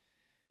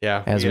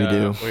 Yeah. As we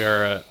do. We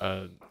are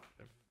a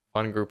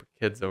fun group of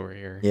kids over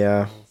here.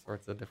 Yeah. All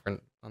sorts of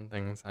different fun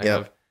things. I Yep.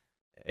 have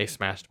a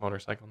smashed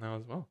motorcycle now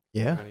as well.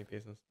 Yeah. Many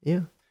pieces.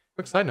 Yeah.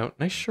 Quick side note,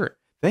 nice shirt.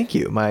 Thank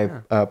you. My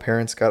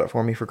parents got it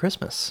for me for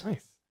Christmas.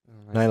 Nice.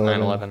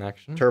 911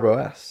 action. Turbo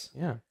S.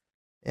 Yeah.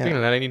 Speaking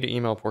of that, I need to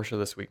email Porsche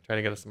this week. Try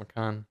to get us a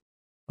Macan.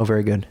 Oh,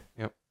 very good.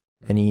 Yep.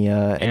 Any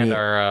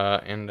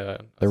the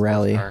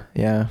rally. car.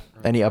 Yeah.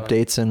 Any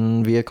updates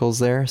in vehicles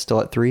there?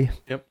 Still at 3?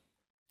 Yep.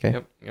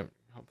 Okay. Yep.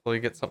 Hopefully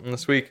get something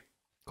this week.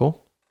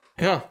 Cool.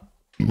 Yeah.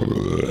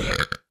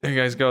 There you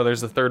guys go.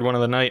 There's the third one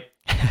of the night.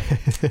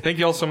 Thank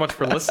you all so much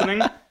for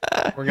listening.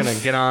 We're going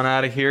to get on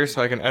out of here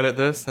so I can edit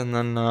this and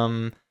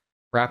then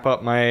wrap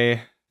up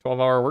my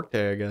 12-hour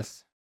workday, I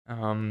guess.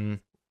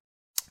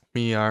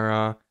 We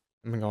are...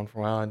 I've been going for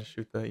a while. I had to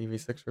shoot the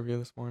EV6 review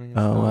this morning.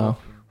 Oh, wow.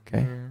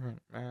 Okay.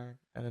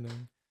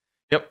 Editing.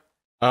 Yep.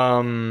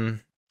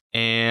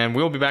 And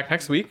we'll be back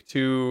next week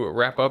to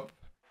wrap up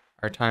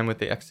our time with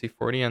the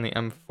XC40 and the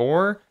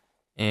M4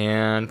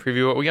 and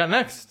preview what we got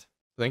next.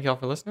 Thank you all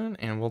for listening,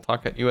 and we'll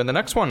talk at you in the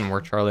next one.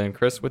 We're Charlie and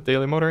Chris with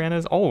Daily Motor, and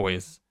as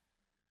always,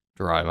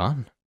 drive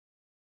on.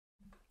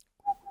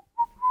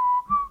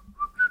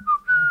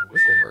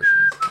 Whistle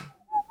versions.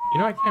 You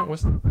know I can't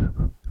whistle.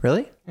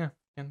 Really? Yeah.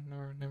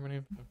 Never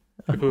named them.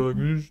 People are like,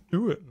 you just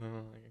do it. No,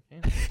 like, I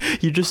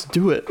can't. You just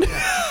do it.